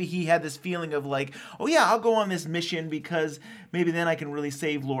that maybe he had this feeling of, like, I'll go on this mission because maybe then I can really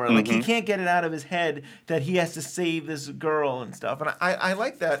save Laura. Like, he can't get it out of his head that he has to save this girl and stuff. And I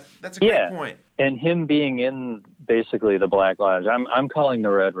like that. That's a great point. And him being in basically the Black Lodge, I'm calling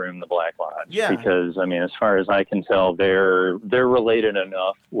the Red Room the Black Lodge because as far as I can tell, they're related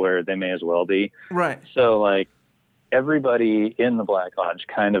enough where they may as well be. Right. So like everybody in the Black Lodge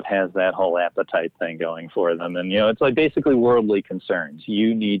kind of has that whole appetite thing going for them, and it's like basically worldly concerns.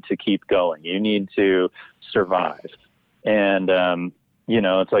 You need to keep going. You need to survive, and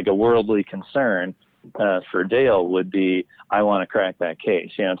it's like a worldly concern. For Dale would be, I want to crack that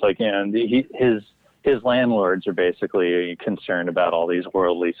case. It's like, his landlords are basically concerned about all these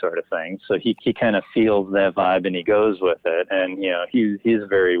worldly sort of things. So he kind of feels that vibe and he goes with it. And, he's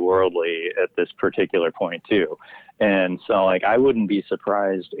very worldly at this particular point too. And so like, I wouldn't be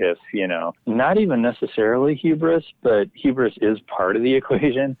surprised if, not even necessarily hubris, but hubris is part of the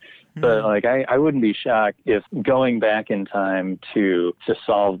equation. But like, I wouldn't be shocked if going back in time to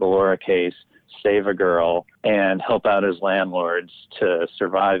solve the Laura case, save a girl, and help out his landlords to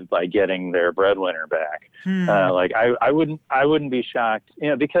survive by getting their breadwinner back. Like I wouldn't be shocked,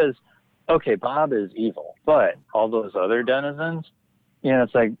 because Bob is evil, but all those other denizens,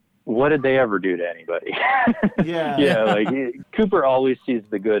 it's like, what did they ever do to anybody? Like Cooper always sees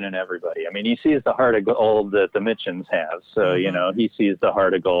the good in everybody. He sees the heart of gold that the Mitchums have. So, he sees the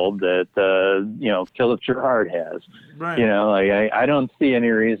heart of gold that, Philip Gerard has. Right. I don't see any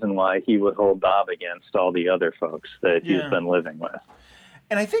reason why he would hold Bob against all the other folks that he's been living with.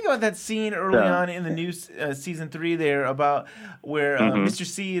 And I think about that scene early on in the new season 3 there about where Mr.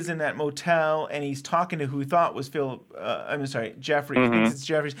 C is in that motel and he's talking to who he thought was Jeffrey. He thinks it's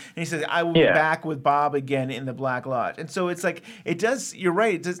Jeffries. And he says, I will be back with Bob again in the Black Lodge. And so it's like, you're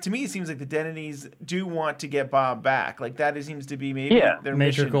right. It does, to me, it seems like the Denneys do want to get Bob back. Like that seems to be maybe their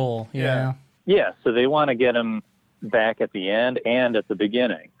major mission. goal. Yeah, so they want to get him back at the end and at the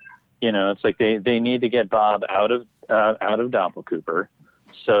beginning. It's like they need to get Bob out of Doppelcooper,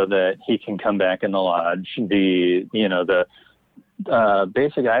 so that he can come back in the lodge.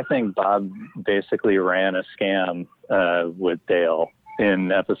 Basically, I think Bob basically ran a scam with Dale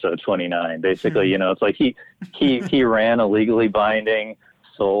in episode 29. Basically, it's like he ran a legally binding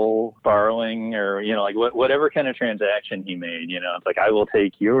soul borrowing or, like whatever kind of transaction he made, it's like, I will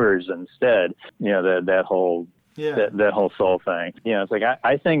take yours instead, that whole soul thing. It's like,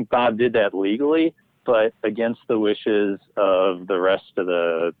 I think Bob did that legally, but against the wishes of the rest of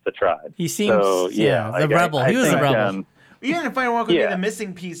the tribe. He seems, the rebel. He was a rebel. Even in Final Walk with the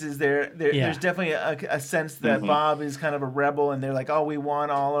missing pieces, there's definitely a sense that Bob is kind of a rebel, and they're like, we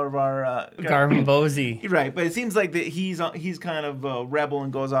want all of our Garvin Bosey. Right, but it seems like that he's kind of a rebel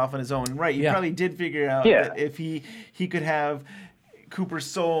and goes off on his own. Right, you probably did figure out that if he could have Cooper's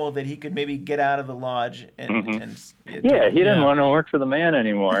soul, that he could maybe get out of the lodge and he didn't want to work for the man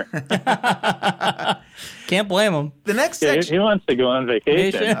anymore. Can't blame him. The next section, he wants to go on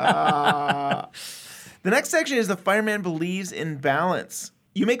vacation. The next section is the fireman believes in balance.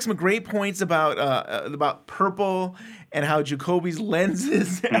 You make some great points about purple and how Jacoby's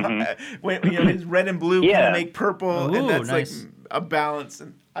lenses, when his red and blue kind of make purple, and that's nice. Like a balance.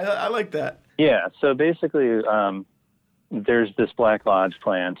 And I like that. Yeah. So basically, there's this Black Lodge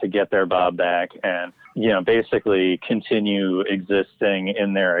plan to get their Bob back and, basically continue existing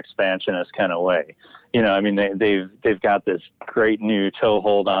in their expansionist kind of way. I mean, they've got this great new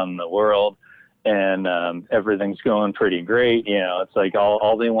toehold on the world, and everything's going pretty great. It's like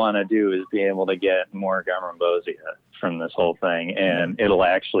all they want to do is be able to get more Garmonbozia from this whole thing, and it'll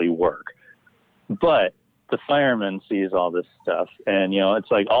actually work. But the fireman sees all this stuff, and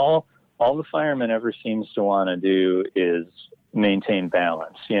it's like all the fireman ever seems to want to do is maintain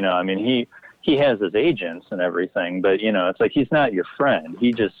balance. I mean, he has his agents and everything, but it's like he's not your friend.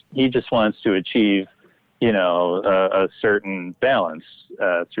 He just wants to achieve a certain balance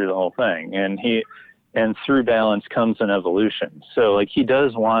through the whole thing, and through balance comes an evolution. So like he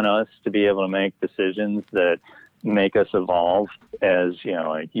does want us to be able to make decisions that make us evolve, as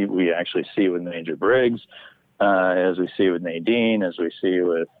we actually see with Major Briggs, as we see with Nadine, as we see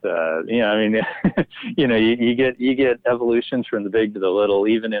with you get evolutions from the big to the little,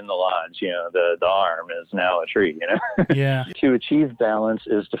 even in the lodge. The arm is now a tree. Yeah. To achieve balance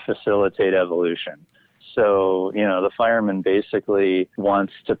is to facilitate evolution. So the fireman basically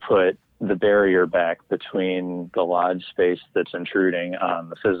wants to put the barrier back between the lodge space that's intruding on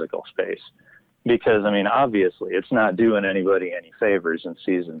the physical space. Because, I mean, obviously, it's not doing anybody any favors in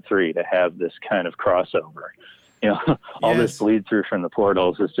season 3 to have this kind of crossover. All this bleed through from the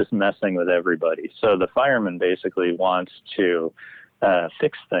portals is just messing with everybody. So the fireman basically wants to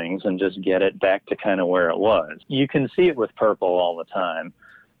fix things and just get it back to kind of where it was. You can see it with Purple all the time.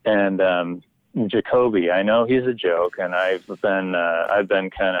 And Jacoby, I know he's a joke, and I've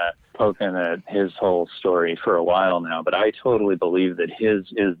been kind of poking at his whole story for a while now, but I totally believe that his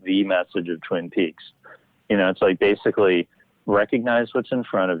is the message of Twin Peaks. It's like basically recognize what's in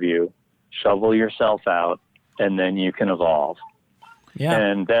front of you, shovel yourself out, and then you can evolve. Yeah.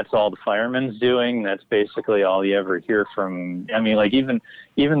 And that's all the fireman's doing. That's basically all you ever hear from. I mean, like even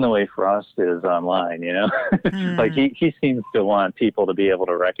the way Frost is online, like he seems to want people to be able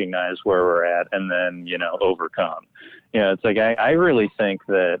to recognize where we're at and then, overcome. It's like, I really think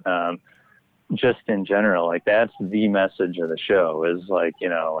that, just in general, like that's the message of the show is like,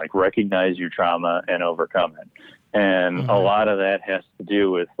 like recognize your trauma and overcome it. And a lot of that has to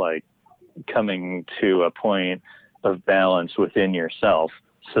do with like coming to a point of balance within yourself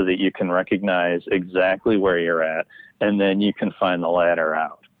so that you can recognize exactly where you're at, and then you can find the ladder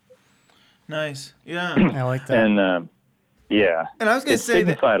out. Nice. Yeah. I like that. And yeah. And I was going to say that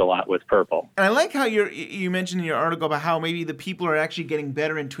signified a lot with Purple. And I like how you mentioned in your article about how maybe the people are actually getting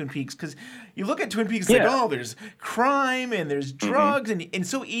better in Twin Peaks, because you look at Twin Peaks like, oh, there's crime and there's drugs, and it's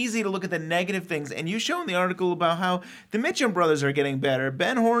so easy to look at the negative things. And you show in the article about how the Mitchum brothers are getting better,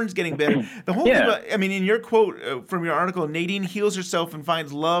 Ben Horn's getting better. The whole thing about, I mean, in your quote from your article, Nadine heals herself and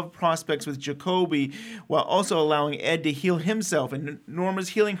finds love prospects with Jacoby while also allowing Ed to heal himself, and Norma's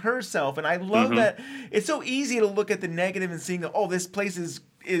healing herself. And I love that it's so easy to look at the negative and seeing that, oh, this place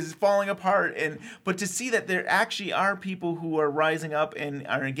is falling apart, but to see that there actually are people who are rising up and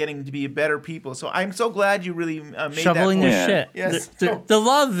are getting to be better people. So I'm so glad you really made shoveling that their shit. Yes, the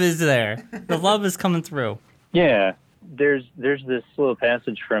love is there. The love is coming through. Yeah, there's this little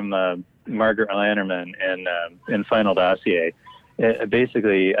passage from Margaret Lannerman in Final Dossier.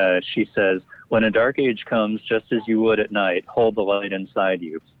 Basically, she says, when a dark age comes, just as you would at night, hold the light inside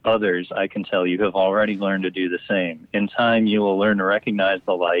you. Others, I can tell you, have already learned to do the same. In time, you will learn to recognize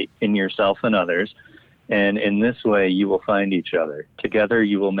the light in yourself and others, and in this way, you will find each other. Together,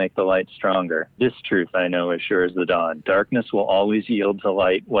 you will make the light stronger. This truth I know as sure as the dawn. Darkness will always yield to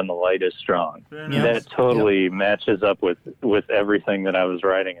light when the light is strong. That totally matches up with everything that I was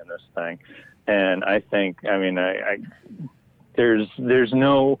writing in this thing. And I think, I mean, there's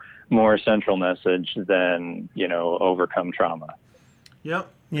no more central message than, overcome trauma.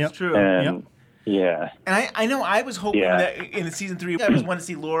 Yep. It's true. And yeah. And I know I was hoping that in season 3 I was wanting to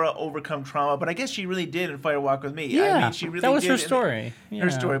see Laura overcome trauma, but I guess she really did in Firewalk with Me. Yeah, I mean, she really that was did her story. Her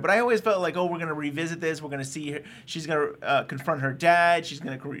story. But I always felt like, oh, we're going to revisit this. We're going to see her. She's going to confront her dad. She's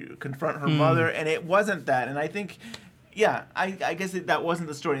going to confront her mother. And it wasn't that. And I think... Yeah, I guess that wasn't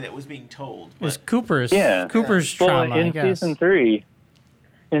the story that was being told. It was Cooper's trauma, well,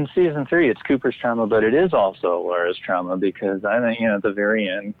 in season 3, it's Cooper's trauma, but it is also Laura's trauma, because I think, at the very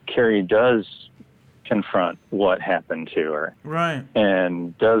end, Carrie does confront what happened to her. Right.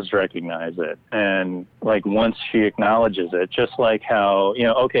 And does recognize it. And, like, once she acknowledges it, just like how,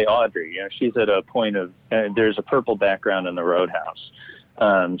 Audrey, she's at a point of, there's a purple background in the Roadhouse.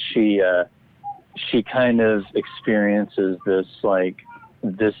 She kind of experiences this, like,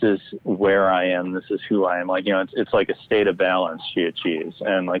 this is where I am, this is who I am. Like, you know, it's like a state of balance she achieves.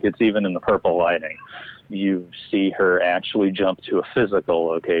 And like, it's even in the purple lighting. You see her actually jump to a physical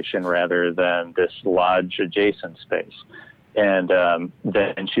location rather than this lodge adjacent space. And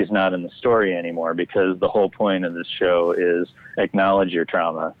then she's not in the story anymore, because the whole point of this show is acknowledge your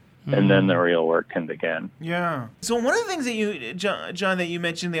trauma, and then the real work can begin. Yeah. So one of the things that you, John, that you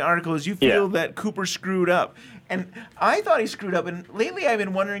mentioned in the article is you feel that Cooper screwed up. And I thought he screwed up. And lately I've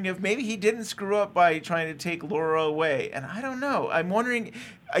been wondering if maybe he didn't screw up by trying to take Laura away. And I don't know. I'm wondering,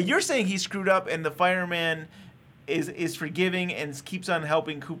 you're saying he screwed up and the fireman is forgiving and keeps on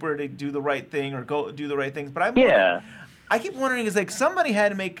helping Cooper to do the right thing or go do the right things. But I keep wondering, is like somebody had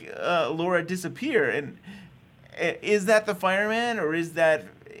to make Laura disappear. And is that the fireman, or is that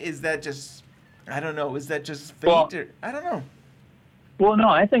just, I don't know, is that just fate? Well, or I don't know. Well, no,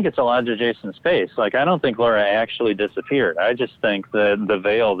 I think it's a lodge adjacent space. Like, I don't think Laura actually disappeared. I just think that the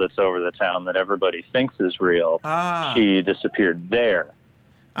veil that's over the town that everybody thinks is real, she disappeared there.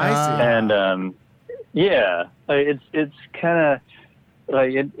 I see. And it's kind of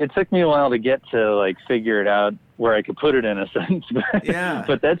like it took me a while to get to like figure it out where I could put it in a sentence.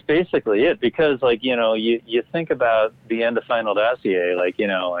 But that's basically it, because like, you know, you think about the end of Final Dossier, like, you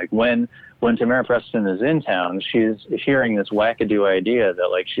know, like when Tamara Preston is in town, she's hearing this wackadoo idea that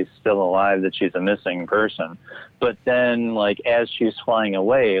like she's still alive, that she's a missing person. But then like as she's flying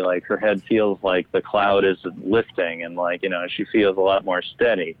away, like her head feels like the cloud is lifting, and like, you know, she feels a lot more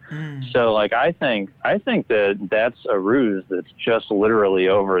steady. So like I think that that's a ruse that's just literally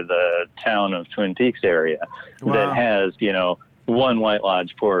over the town of Twin Peaks area that has, you know, one White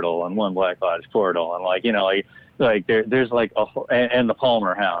Lodge portal and one Black Lodge portal, and like, you know, like there's like and the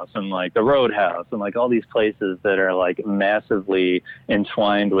Palmer House and like the Roadhouse and like all these places that are like massively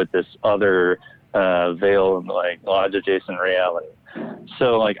entwined with this other veil of like lodge adjacent reality.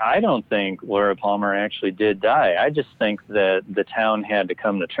 So like I don't think Laura Palmer actually did die. I just think that the town had to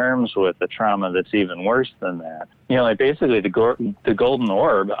come to terms with the trauma that's even worse than that. You know, like basically the golden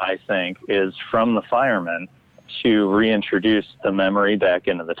orb, I think, is from the firemen to reintroduce the memory back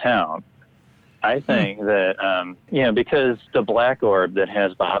into the town. I think that, you know, because the black orb that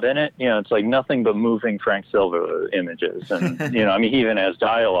has Bob in it, you know, it's like nothing but moving Frank Silva images. And, you know, I mean, he even has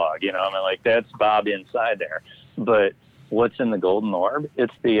dialogue, you know, I mean, like that's Bob inside there. But what's in the golden orb?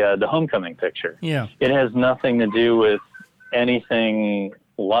 It's the homecoming picture. Yeah. It has nothing to do with anything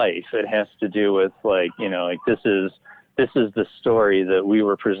life. It has to do with like, you know, like this is the story that we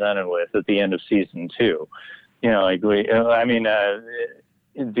were presented with at the end of season 2. You know, like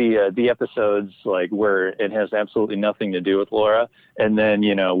the episodes like where it has absolutely nothing to do with Laura, and then,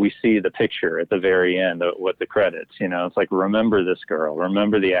 you know, we see the picture at the very end with the credits. You know, it's like, remember this girl,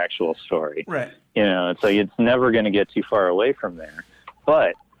 remember the actual story. Right. You know, it's like it's never going to get too far away from there.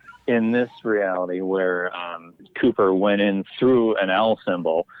 But in this reality where Cooper went in through an owl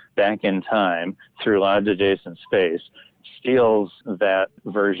symbol back in time through lodge adjacent space, steals that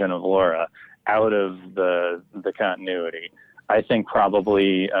version of Laura out of the continuity. I think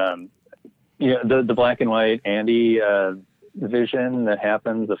probably, the black and white Andy vision that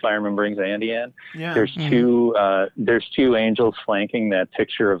happens. The fireman brings Andy in. Yeah. There's two angels flanking that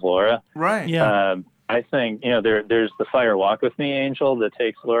picture of Laura. Right. Yeah. I think, you know, there's the Fire Walk With Me angel that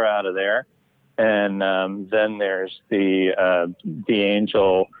takes Laura out of there, and then there's the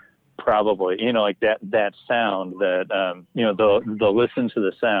angel. Probably, you know, like that sound that, you know, they'll listen to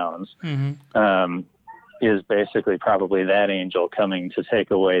the sounds, is basically probably that angel coming to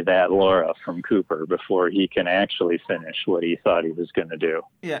take away that Laura from Cooper before he can actually finish what he thought he was going to do.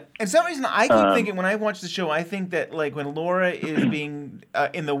 Yeah. And for some reason, I keep thinking, when I watch the show, I think that like when Laura is being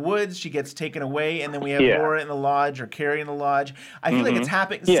in the woods, she gets taken away, and then we have Laura in the lodge or Carrie in the lodge. I feel like it's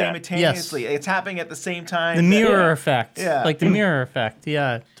happening simultaneously. Yes. It's happening at the same time. The mirror effect. Yeah. Like the mirror effect.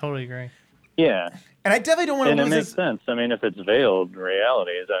 Yeah, totally agree. Yeah. And I definitely don't want to lose this. And it makes sense. I mean, if it's veiled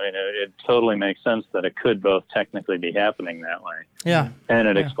realities, I mean, it totally makes sense that it could both technically be happening that way. Yeah. And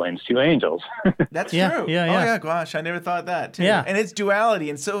it explains two angels. That's true. Yeah. Oh, yeah, gosh, I never thought of that, too. Yeah. And it's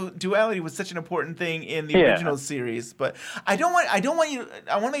duality. And so duality was such an important thing in the original series. But I want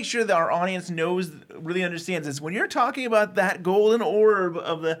to make sure that our audience really understands this. When you're talking about that golden orb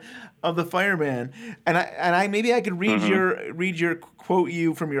of the fireman, and I maybe I could read your quote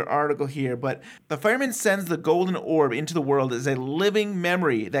you from your article here, but the fireman sends the golden orb into the world as a living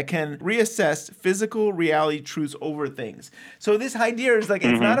memory that can reassess physical reality truths over things. So this idea is like,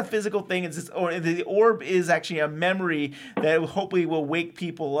 it's not a physical thing. It's just, or the orb is actually a memory that hopefully will wake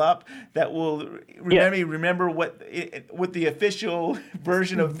people up, that will remember what the official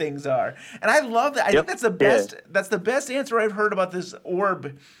version of things are. And I love that. I think that's the best. That's the best answer I've heard about this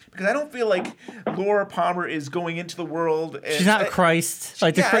orb, because I don't feel like Laura Palmer is going into the world. And, she's not Christ.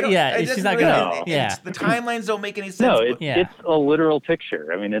 She's not really, gonna. The timelines don't make any sense. No, it's a literal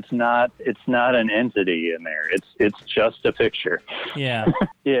picture. I mean, it's not an entity in there. It's just a picture. Yeah.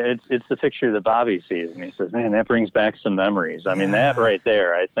 It's the picture that Bobby sees, and he says, "Man, that brings back some memories." I mean, that right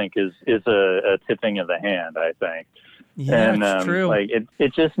there, I think, is a tipping of the hand, I think. Yeah, and, it's true. Like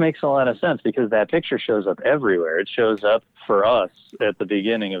it just makes a lot of sense, because that picture shows up everywhere. It shows up for us at the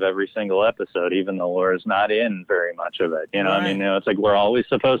beginning of every single episode, even though Laura's not in very much of it. You know, I mean, it's like we're always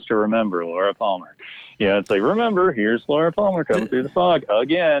supposed to remember Laura Palmer. It's like, remember, here's Laura Palmer coming through the fog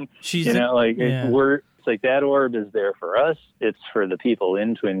again. It's like that orb is there for us. It's for the people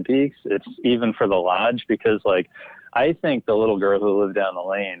in Twin Peaks. It's even for the lodge, because like, I think the little girl who lived down the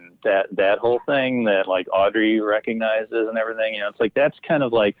lane, that whole thing that like Audrey recognizes and everything, it's like, that's kind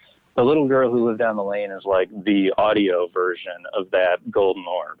of like the little girl who lived down the lane is like the audio version of that golden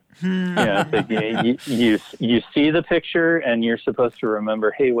orb. It's like, you see the picture and you're supposed to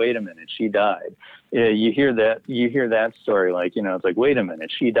remember, hey, wait a minute, she died. You hear that story, like, it's like, wait a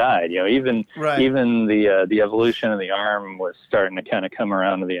minute, she died. Even the evolution of the arm was starting to kind of come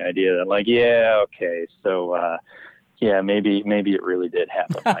around to the idea that, like, maybe it really did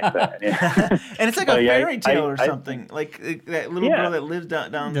happen like that. And it's like a fairy tale or something, like that little girl that lives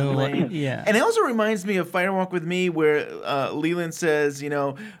down the lane. Yeah. And it also reminds me of Firewalk with Me, where Leland says,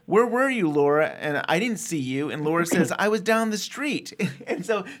 where were you, Laura? And I didn't see you. And Laura says, I was down the street. And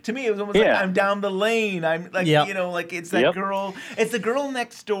so to me, it was almost like, I'm down the lane. I'm like, like it's that girl. It's the girl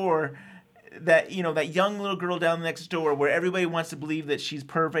next door. That that young little girl down next door, where everybody wants to believe that she's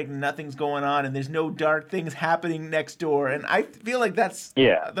perfect and nothing's going on and there's no dark things happening next door, and I feel like that's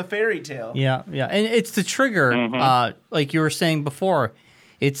the fairy tale. And it's the trigger, like you were saying before.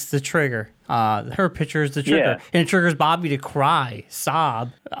 It's the trigger. Her picture is the trigger, and it triggers Bobby to cry,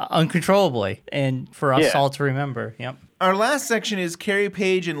 sob uncontrollably, and for us all to remember. Our last section is Carrie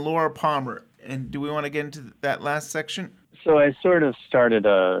Page and Laura Palmer, and do we want to get into that last section? So I sort of started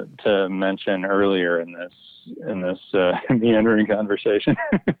to mention earlier in this meandering conversation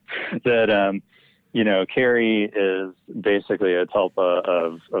that Carrie is basically a tulpa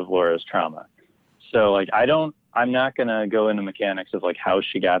of Laura's trauma. So like I'm not going to go into mechanics of like how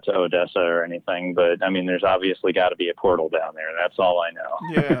she got to Odessa or anything, but I mean, there's obviously got to be a portal down there. That's all I know.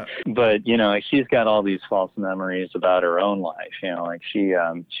 Yeah. But like she's got all these false memories about her own life. Like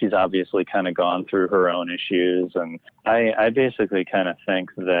she's obviously kind of gone through her own issues, and I basically kind of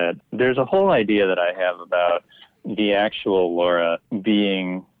think that there's a whole idea that I have about the actual Laura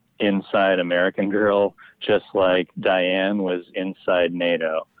being inside American Girl, just like Diane was inside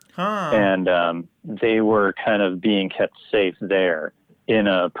NATO. And they were kind of being kept safe there in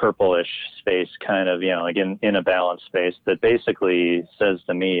a purplish space, kind of, like in a balanced space that basically says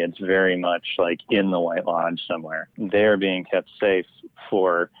to me it's very much like in the White Lodge somewhere. They're being kept safe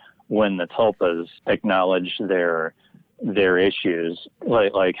for when the tulpas acknowledge their issues,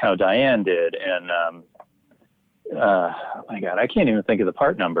 like how Diane did. And my God, I can't even think of the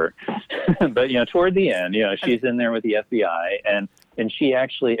part number. But toward the end, she's in there with the FBI, and she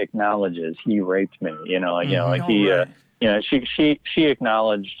actually acknowledges he raped me. She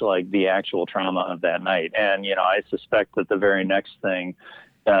acknowledged like the actual trauma of that night, and I suspect that the very next thing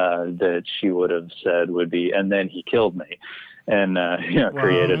that she would have said would be, and then he killed me, and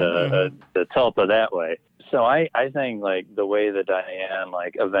created the tulpa that way. So I think like the way that Diane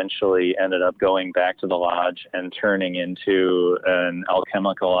like eventually ended up going back to the lodge and turning into an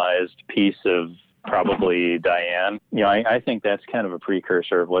alchemicalized piece of probably Diane, I think that's kind of a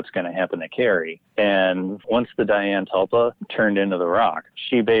precursor of what's going to happen to Carrie. And once the Diane tulpa turned into the Rock,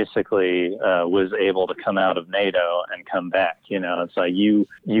 she basically was able to come out of NATO and come back. It's like you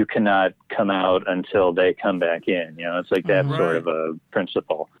cannot come out until they come back in. It's like that sort of a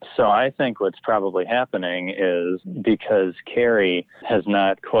principle. So I think what's probably happening is because Carrie has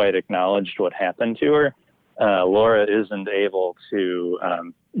not quite acknowledged what happened to her, Laura isn't able to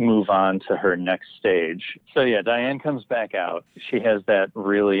move on to her next stage. So Diane comes back out. She has that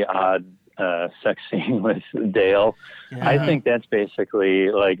really odd sex scene with Dale. Yeah. I think that's basically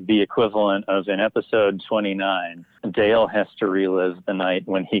like the equivalent of in episode 29, Dale has to relive the night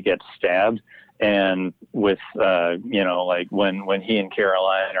when he gets stabbed. And with, like when he and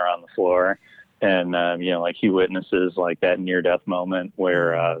Caroline are on the floor and, like he witnesses like that near death moment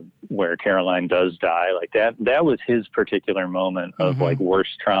where Caroline does die, like that was his particular moment of like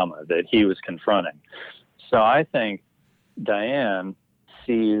worst trauma that he was confronting. So I think Diane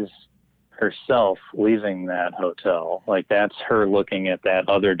sees herself leaving that hotel. Like that's her looking at that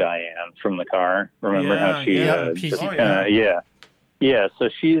other Diane from the car. Remember how she, Yeah, so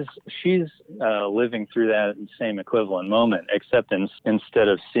she's living through that same equivalent moment, except instead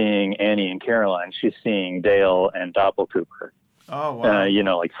of seeing Annie and Caroline, she's seeing Dale and Doppelcooper. Oh,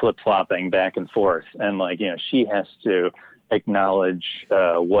 wow. Like flip-flopping back and forth. And, she has to acknowledge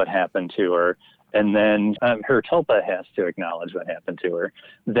what happened to her. And then her Tulpa has to acknowledge what happened to her.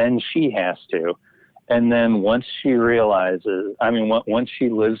 Then she has to. And then once she realizes, once she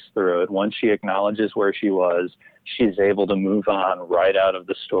lives through it, once she acknowledges where she was, she's able to move on right out of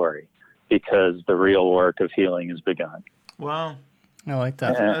the story because the real work of healing has begun. Wow. I like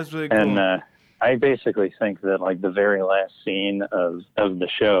that. That's really cool. And I basically think that like the very last scene of the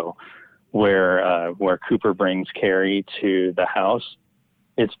show where Cooper brings Carrie to the house,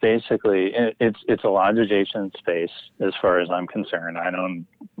 it's basically, it's a lodge adjacent space as far as I'm concerned. I don't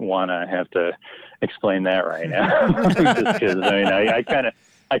want to have to explain that right now. Just because,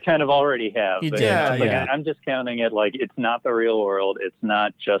 I kind of already have. You but, did, I'm just counting it like it's not the real world. It's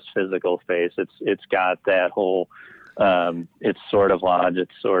not just physical space. It's got that whole. It's sort of lodge.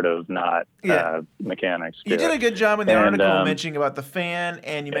 It's sort of not mechanics. You did a good job in the article mentioning about the fan,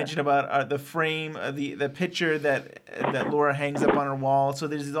 and you mentioned about the frame, the picture that Laura hangs up on her wall. So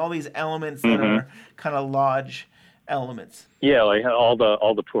there's all these elements that are kind of lodge elements. Yeah, like all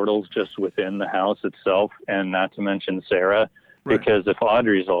the portals just within the house itself, and not to mention Sarah. Right. Because if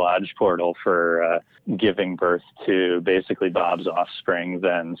Audrey's a lodge portal for giving birth to basically Bob's offspring,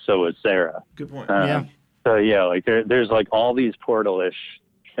 then so is Sarah. Good point. So like there's like all these portal-ish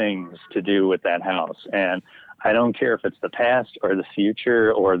things to do with that house, and I don't care if it's the past or the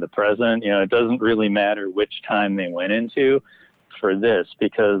future or the present. It doesn't really matter which time they went into for this,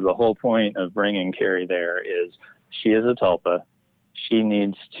 because the whole point of bringing Carrie there is she is a Tulpa. She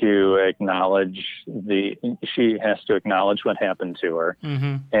needs to acknowledge she has to acknowledge what happened to her.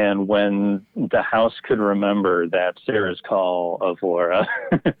 Mm-hmm. And when the house could remember that Sarah's call of Laura,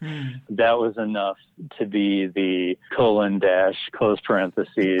 that was enough to be the : close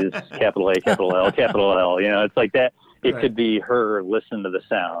parentheses, capital A, capital L, capital L. It's like that. It could be her listen to the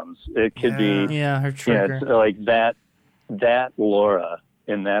sounds. It could be her trigger. It's like that Laura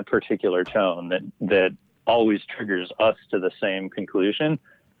in that particular tone that always triggers us to the same conclusion.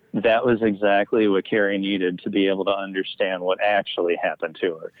 That was exactly what Carrie needed to be able to understand what actually happened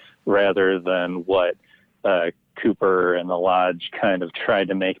to her, rather than what Cooper and the lodge kind of tried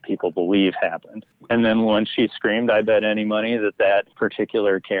to make people believe happened. And then when she screamed, I bet any money that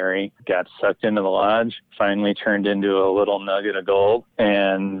particular Carrie got sucked into the lodge, finally turned into a little nugget of gold,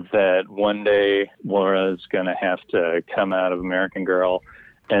 and that one day Laura's going to have to come out of American Girl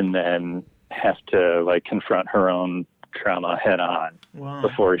and then have to like confront her own trauma head on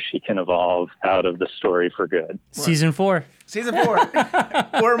before she can evolve out of the story for good. Season 4.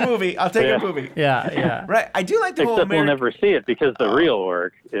 Or a movie. I'll take a movie. Yeah. Right. I do like the whole Except we'll never see it because the real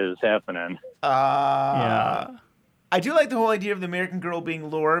work is happening. I do like the whole idea of the American Girl being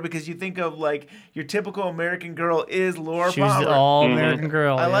Laura, because you think of like your typical American Girl is Laura Palmer. She's all American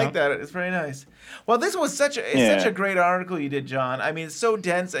Girl. I like that. It's very nice. Well, this was such a great article you did, John. I mean, it's so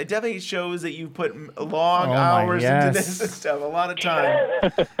dense. It definitely shows that you put long hours into this and stuff. A lot of time.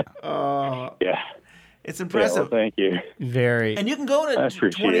 It's impressive. Yeah, well, thank you. Very. And you can go I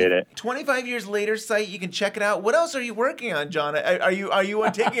appreciate it. 25 Years Later site. You can check it out. What else are you working on, John? Are you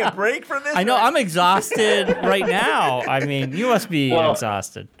taking a break from this? I know. I'm exhausted right now. I mean, you must be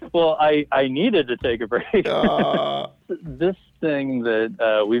exhausted. Well, I needed to take a break. This thing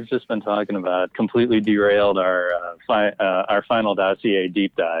that we've just been talking about completely derailed our final dossier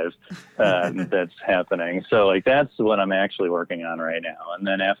deep dive that's happening. So like that's what I'm actually working on right now. And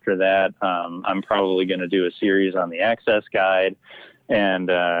then after that, I'm probably going to do a series on the Access Guide, and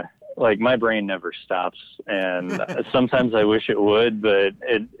like my brain never stops, and sometimes I wish it would, but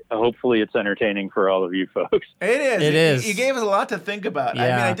hopefully it's entertaining for all of you folks. It is. You gave us a lot to think about. Yeah. I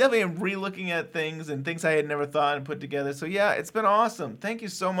mean, I definitely am re-looking at things and things I had never thought and put together. So yeah, it's been awesome. Thank you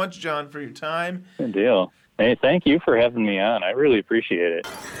so much, John, for your time. Good deal. Hey, thank you for having me on. I really appreciate it.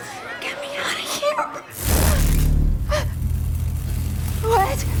 Get me out of here.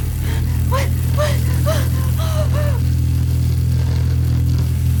 What?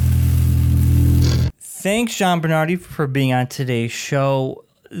 Thanks, John Bernardi, for being on today's show.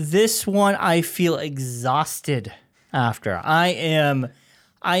 This one I feel exhausted after. I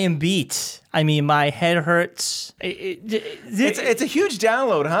am beat. I mean, my head hurts. It's a huge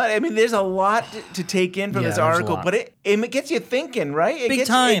download, huh? I mean, there's a lot to take in from this article, but it gets you thinking, right?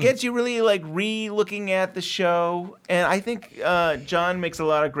 It gets you really like re-looking at the show, and I think John makes a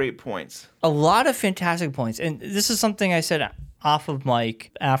lot of great points. A lot of fantastic points, and this is something I said off of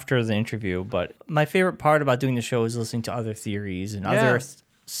mic after the interview, but my favorite part about doing the show is listening to other theories and other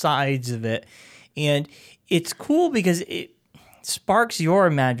sides of it, and it's cool because it sparks your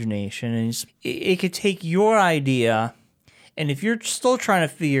imagination, and it could take your idea, and if you're still trying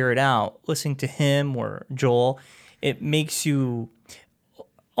to figure it out, listening to him or Joel, it makes you,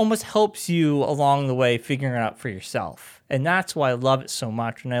 almost helps you along the way figuring it out for yourself, and that's why I love it so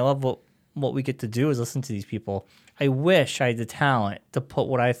much, and I love what we get to do is listen to these people. I wish I had the talent to put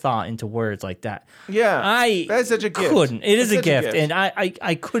what I thought into words like that. Yeah, that's such a gift. Couldn't. It is a gift, and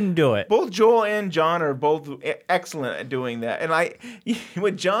I couldn't do it. Both Joel and John are both excellent at doing that. And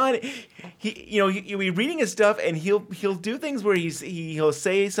with John, you'll be reading his stuff, and he'll do things where he'll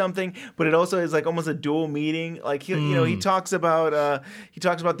say something, but it also is like almost a dual meaning. Like he talks about the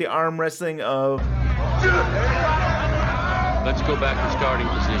arm wrestling of. Let's go back to starting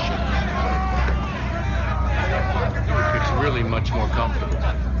position. It's really much more comfortable.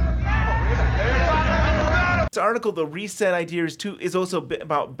 This article, the reset idea is also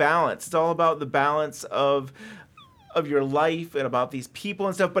about balance. It's all about the balance of your life and about these people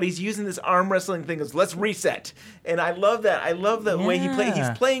and stuff. But he's using this arm wrestling thing as let's reset, and I love that. I love the way he's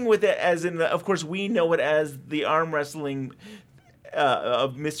playing with it as in. Of course, we know it as the arm wrestling.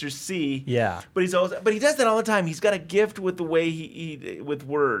 Of Mr. C. Yeah. But he does that all the time. He's got a gift with the way he with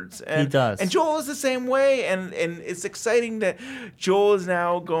words. And, he does. And Joel is the same way. And it's exciting that Joel is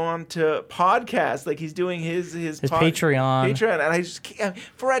now gone to podcast. Like he's doing his Patreon. And I just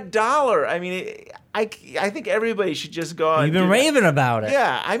for $1. I mean, I think everybody should just go out. You've been raving about it.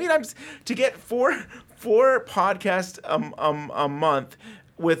 Yeah. I mean, to get four podcasts a month.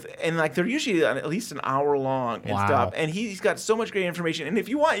 And like they're usually at least an hour long and stuff, and he's got so much great information. And if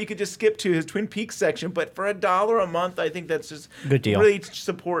you want, you could just skip to his Twin Peaks section. But for $1 a month, I think that's just good deal. Really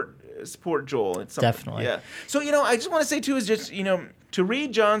support Joel. It's definitely. Yeah. So I just want to say too is just to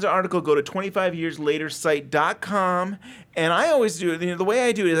read John's article, go to 25yearslatersite.com. And I always do the way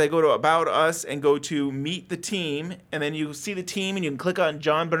I do it is I go to About Us and go to Meet the Team, and then you see the team and you can click on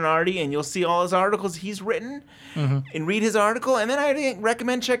John Bernardi and you'll see all his articles he's written and read his article. And then I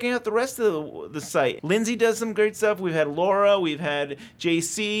recommend checking out the rest of the site. Lindsay does some great stuff. We've had Laura, we've had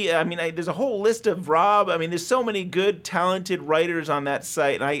JC. I mean, there's a whole list of Rob. I mean, there's so many good, talented writers on that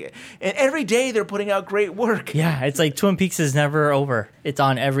site, and every day they're putting out great work. Yeah, it's like Twin Peaks is never over. It's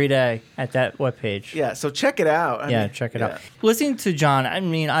on every day at that webpage. Yeah, so check it out. Check it out. Listening to John, I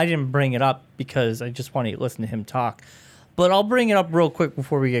mean, I didn't bring it up because I just want to listen to him talk. But I'll bring it up real quick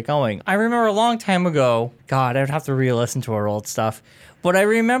before we get going. I remember a long time ago, God, I would have to re-listen to our old stuff. But I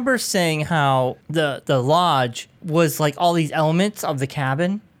remember saying how the lodge was like all these elements of the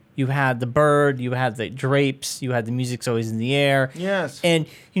cabin. You had the bird, you had the drapes, you had the music's always in the air. Yes. And,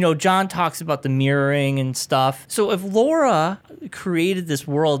 John talks about the mirroring and stuff. So if Laura created this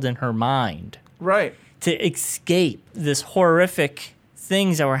world in her mind. Right. To escape this horrific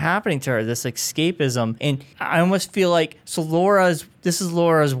things that were happening to her, this escapism. And I almost feel like, this is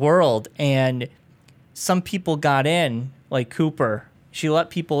Laura's world, and some people got in, like Cooper. She let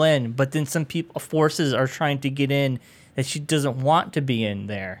people in, but then some forces are trying to get in that she doesn't want to be in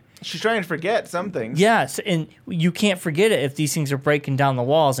there. She's trying to forget some things. Yes, and you can't forget it if these things are breaking down the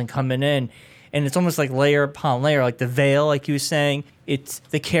walls and coming in. And it's almost like layer upon layer, like the veil, like you were saying. It's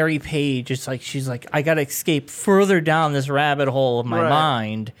the Carrie Page. It's like she's like, I got to escape further down this rabbit hole of my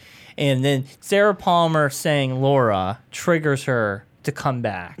mind. And then Sarah Palmer saying Laura triggers her to come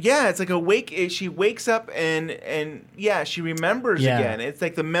back. Yeah, it's like she wakes up and she remembers again. It's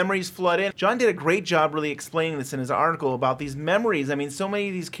like the memories flood in. John did a great job really explaining this in his article about these memories. I mean, so many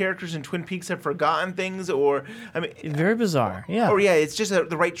of these characters in Twin Peaks have forgotten things, very bizarre. Yeah. Or it's just the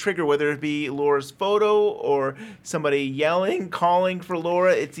right trigger, whether it be Laura's photo or somebody yelling, calling for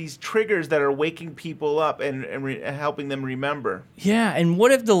Laura. It's these triggers that are waking people up and helping them remember. Yeah, and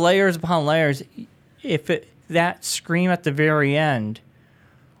what if the layers upon layers, that scream at the very end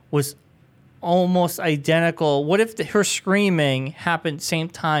was almost identical? What if her screaming happened same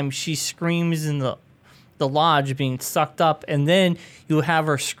time she screams in the lodge being sucked up, and then you have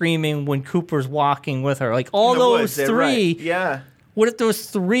her screaming when Cooper's walking with her? Like all those three. Right. Yeah. What if those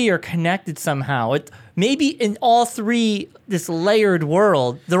three are connected somehow? Maybe in all three, this layered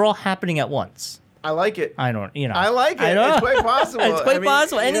world, they're all happening at once. I like it. I don't, I like it. It's quite possible. It's quite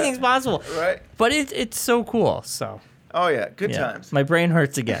possible. Anything's possible. Right. But it's so cool. So. Oh yeah, good times. My brain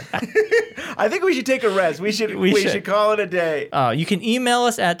hurts again. I think we should take a rest. We should call it a day. You can email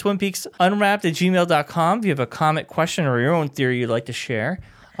us at twinpeaksunwrapped@gmail.com if you have a comment, question, or your own theory you'd like to share.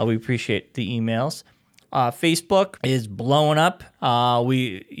 We appreciate the emails. Facebook is blowing up.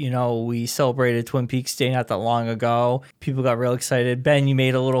 We celebrated Twin Peaks Day not that long ago. People got real excited. Ben, you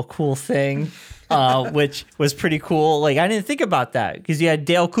made a little cool thing, which was pretty cool. Like, I didn't think about that because you had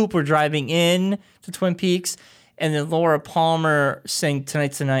Dale Cooper driving in to Twin Peaks, and then Laura Palmer saying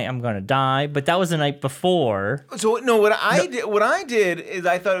 "Tonight's the night I'm gonna die," but that was the night before. So no, what I did is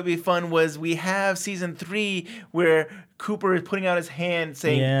I thought it'd be fun was we have season 3 where Cooper is putting out his hand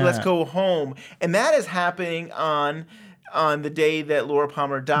saying "Let's go home," and that is happening on the day that Laura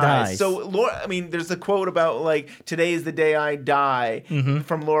Palmer dies. So there's a quote about like "Today is the day I die"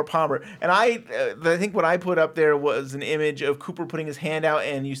 from Laura Palmer, and I think what I put up there was an image of Cooper putting his hand out,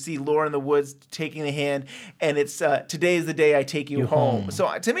 and you see Laura in the woods taking the hand, and it's "Today is the day I take you home."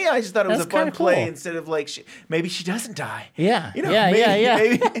 So to me, I just thought it was a fun play instead of like maybe she doesn't die. Yeah, maybe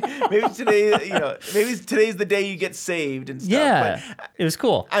today, maybe today's the day you get saved and stuff. Yeah, but it was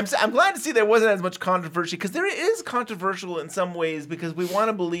cool. I'm glad to see there wasn't as much controversy because there is controversy in some ways because we want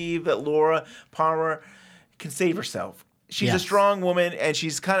to believe that Laura Palmer can save herself. She's a strong woman, and she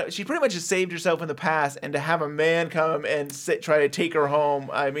pretty much has saved herself in the past. And to have a man come and try to take her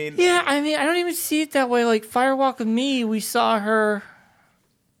home, I don't even see it that way. Like Firewalk with Me, we saw her.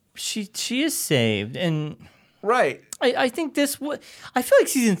 She is saved, and right. I think I feel like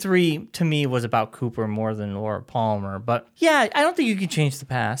season 3 to me was about Cooper more than Laura Palmer. But yeah, I don't think you can change the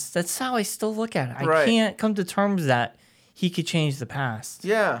past. That's how I still look at it. I can't come to terms that he could change the past.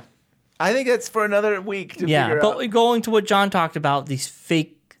 Yeah. I think that's for another week to figure out. Yeah, but going to what John talked about, these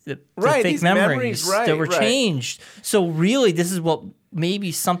fake memories that were changed. So really, this is what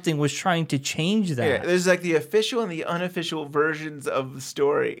maybe something was trying to change that. Yeah, there's like the official and the unofficial versions of the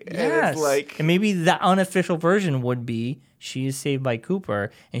story. Yes. And maybe the unofficial version would be she is saved by Cooper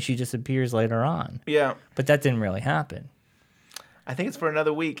and she disappears later on. Yeah. But that didn't really happen. I think it's for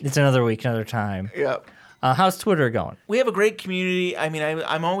another week. It's another week, another time. Yeah. How's Twitter going? We have a great community. I mean,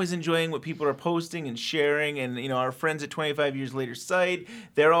 I'm always enjoying what people are posting and sharing. And, our friends at 25 Years Later site,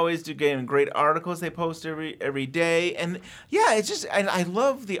 they're always getting great articles they post every day. And, yeah, it's just, I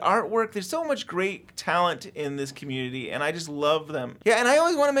love the artwork. There's so much great talent in this community, and I just love them. Yeah, and I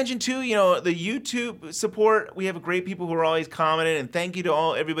always want to mention, too, the YouTube support. We have great people who are always commenting, and thank you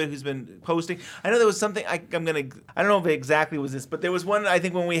to everybody who's been posting. I know there was something, I don't know if it exactly was this, but there was one, I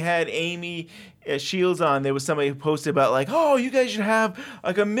think, when we had Amy Shields on, there was somebody who posted about like, oh, you guys should have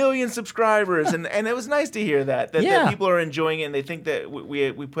like 1 million subscribers, and it was nice to hear that people are enjoying it and they think that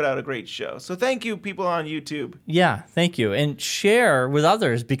we put out a great show. So thank you, people on YouTube. Yeah, thank you, and share with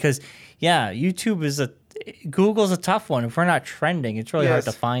others because YouTube is Google's a tough one. If we're not trending, it's really hard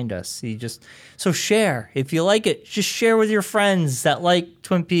to find us. So share if you like it. Just share with your friends that like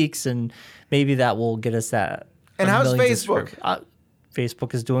Twin Peaks, and maybe that will get us that. And how's Facebook?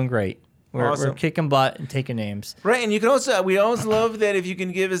 Facebook is doing great. We're kicking butt and taking names. Right, and we always love that if you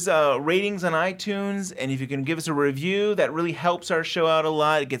can give us ratings on iTunes, and if you can give us a review, that really helps our show out a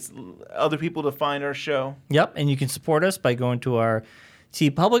lot. It gets other people to find our show. Yep, and you can support us by going to our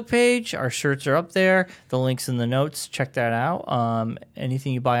TeePublic page. Our shirts are up there. The link's in the notes. Check that out.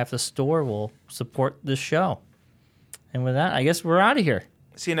 Anything you buy off the store will support this show. And with that, I guess we're out of here.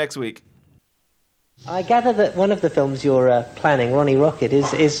 See you next week. I gather that one of the films you're planning, Ronnie Rocket,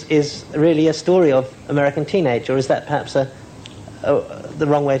 is really a story of American teenage, or is that perhaps the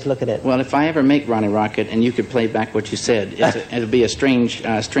wrong way to look at it? Well, if I ever make Ronnie Rocket and you could play back what you said, it'll be a strange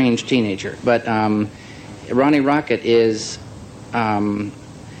teenager. But Ronnie Rocket is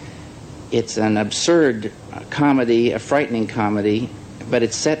it's an absurd comedy, a frightening comedy, but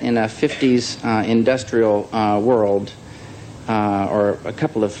it's set in a 50s industrial world. Or a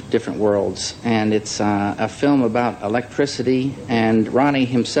couple of different worlds, and it's a film about electricity, and Ronnie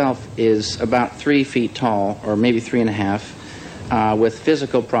himself is about 3 feet tall, or maybe 3.5, with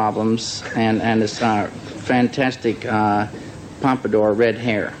physical problems and this fantastic pompadour red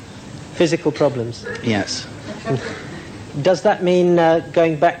hair. Physical problems? Yes. Does that mean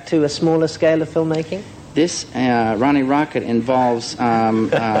going back to a smaller scale of filmmaking? This Ronnie Rocket involves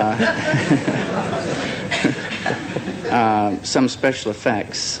some special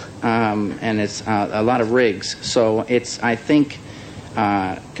effects, and it's a lot of rigs. So it's, I think,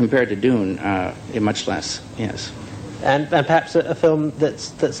 compared to Dune, much less. Yes. And perhaps a film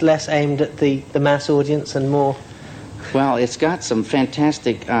that's less aimed at the mass audience and more Well, it's got some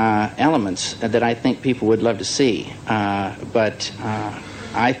fantastic elements that I think people would love to see, but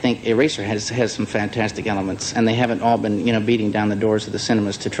I think Eraser has some fantastic elements, and they haven't all been, beating down the doors of the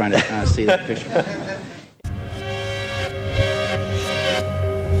cinemas to try to see that picture.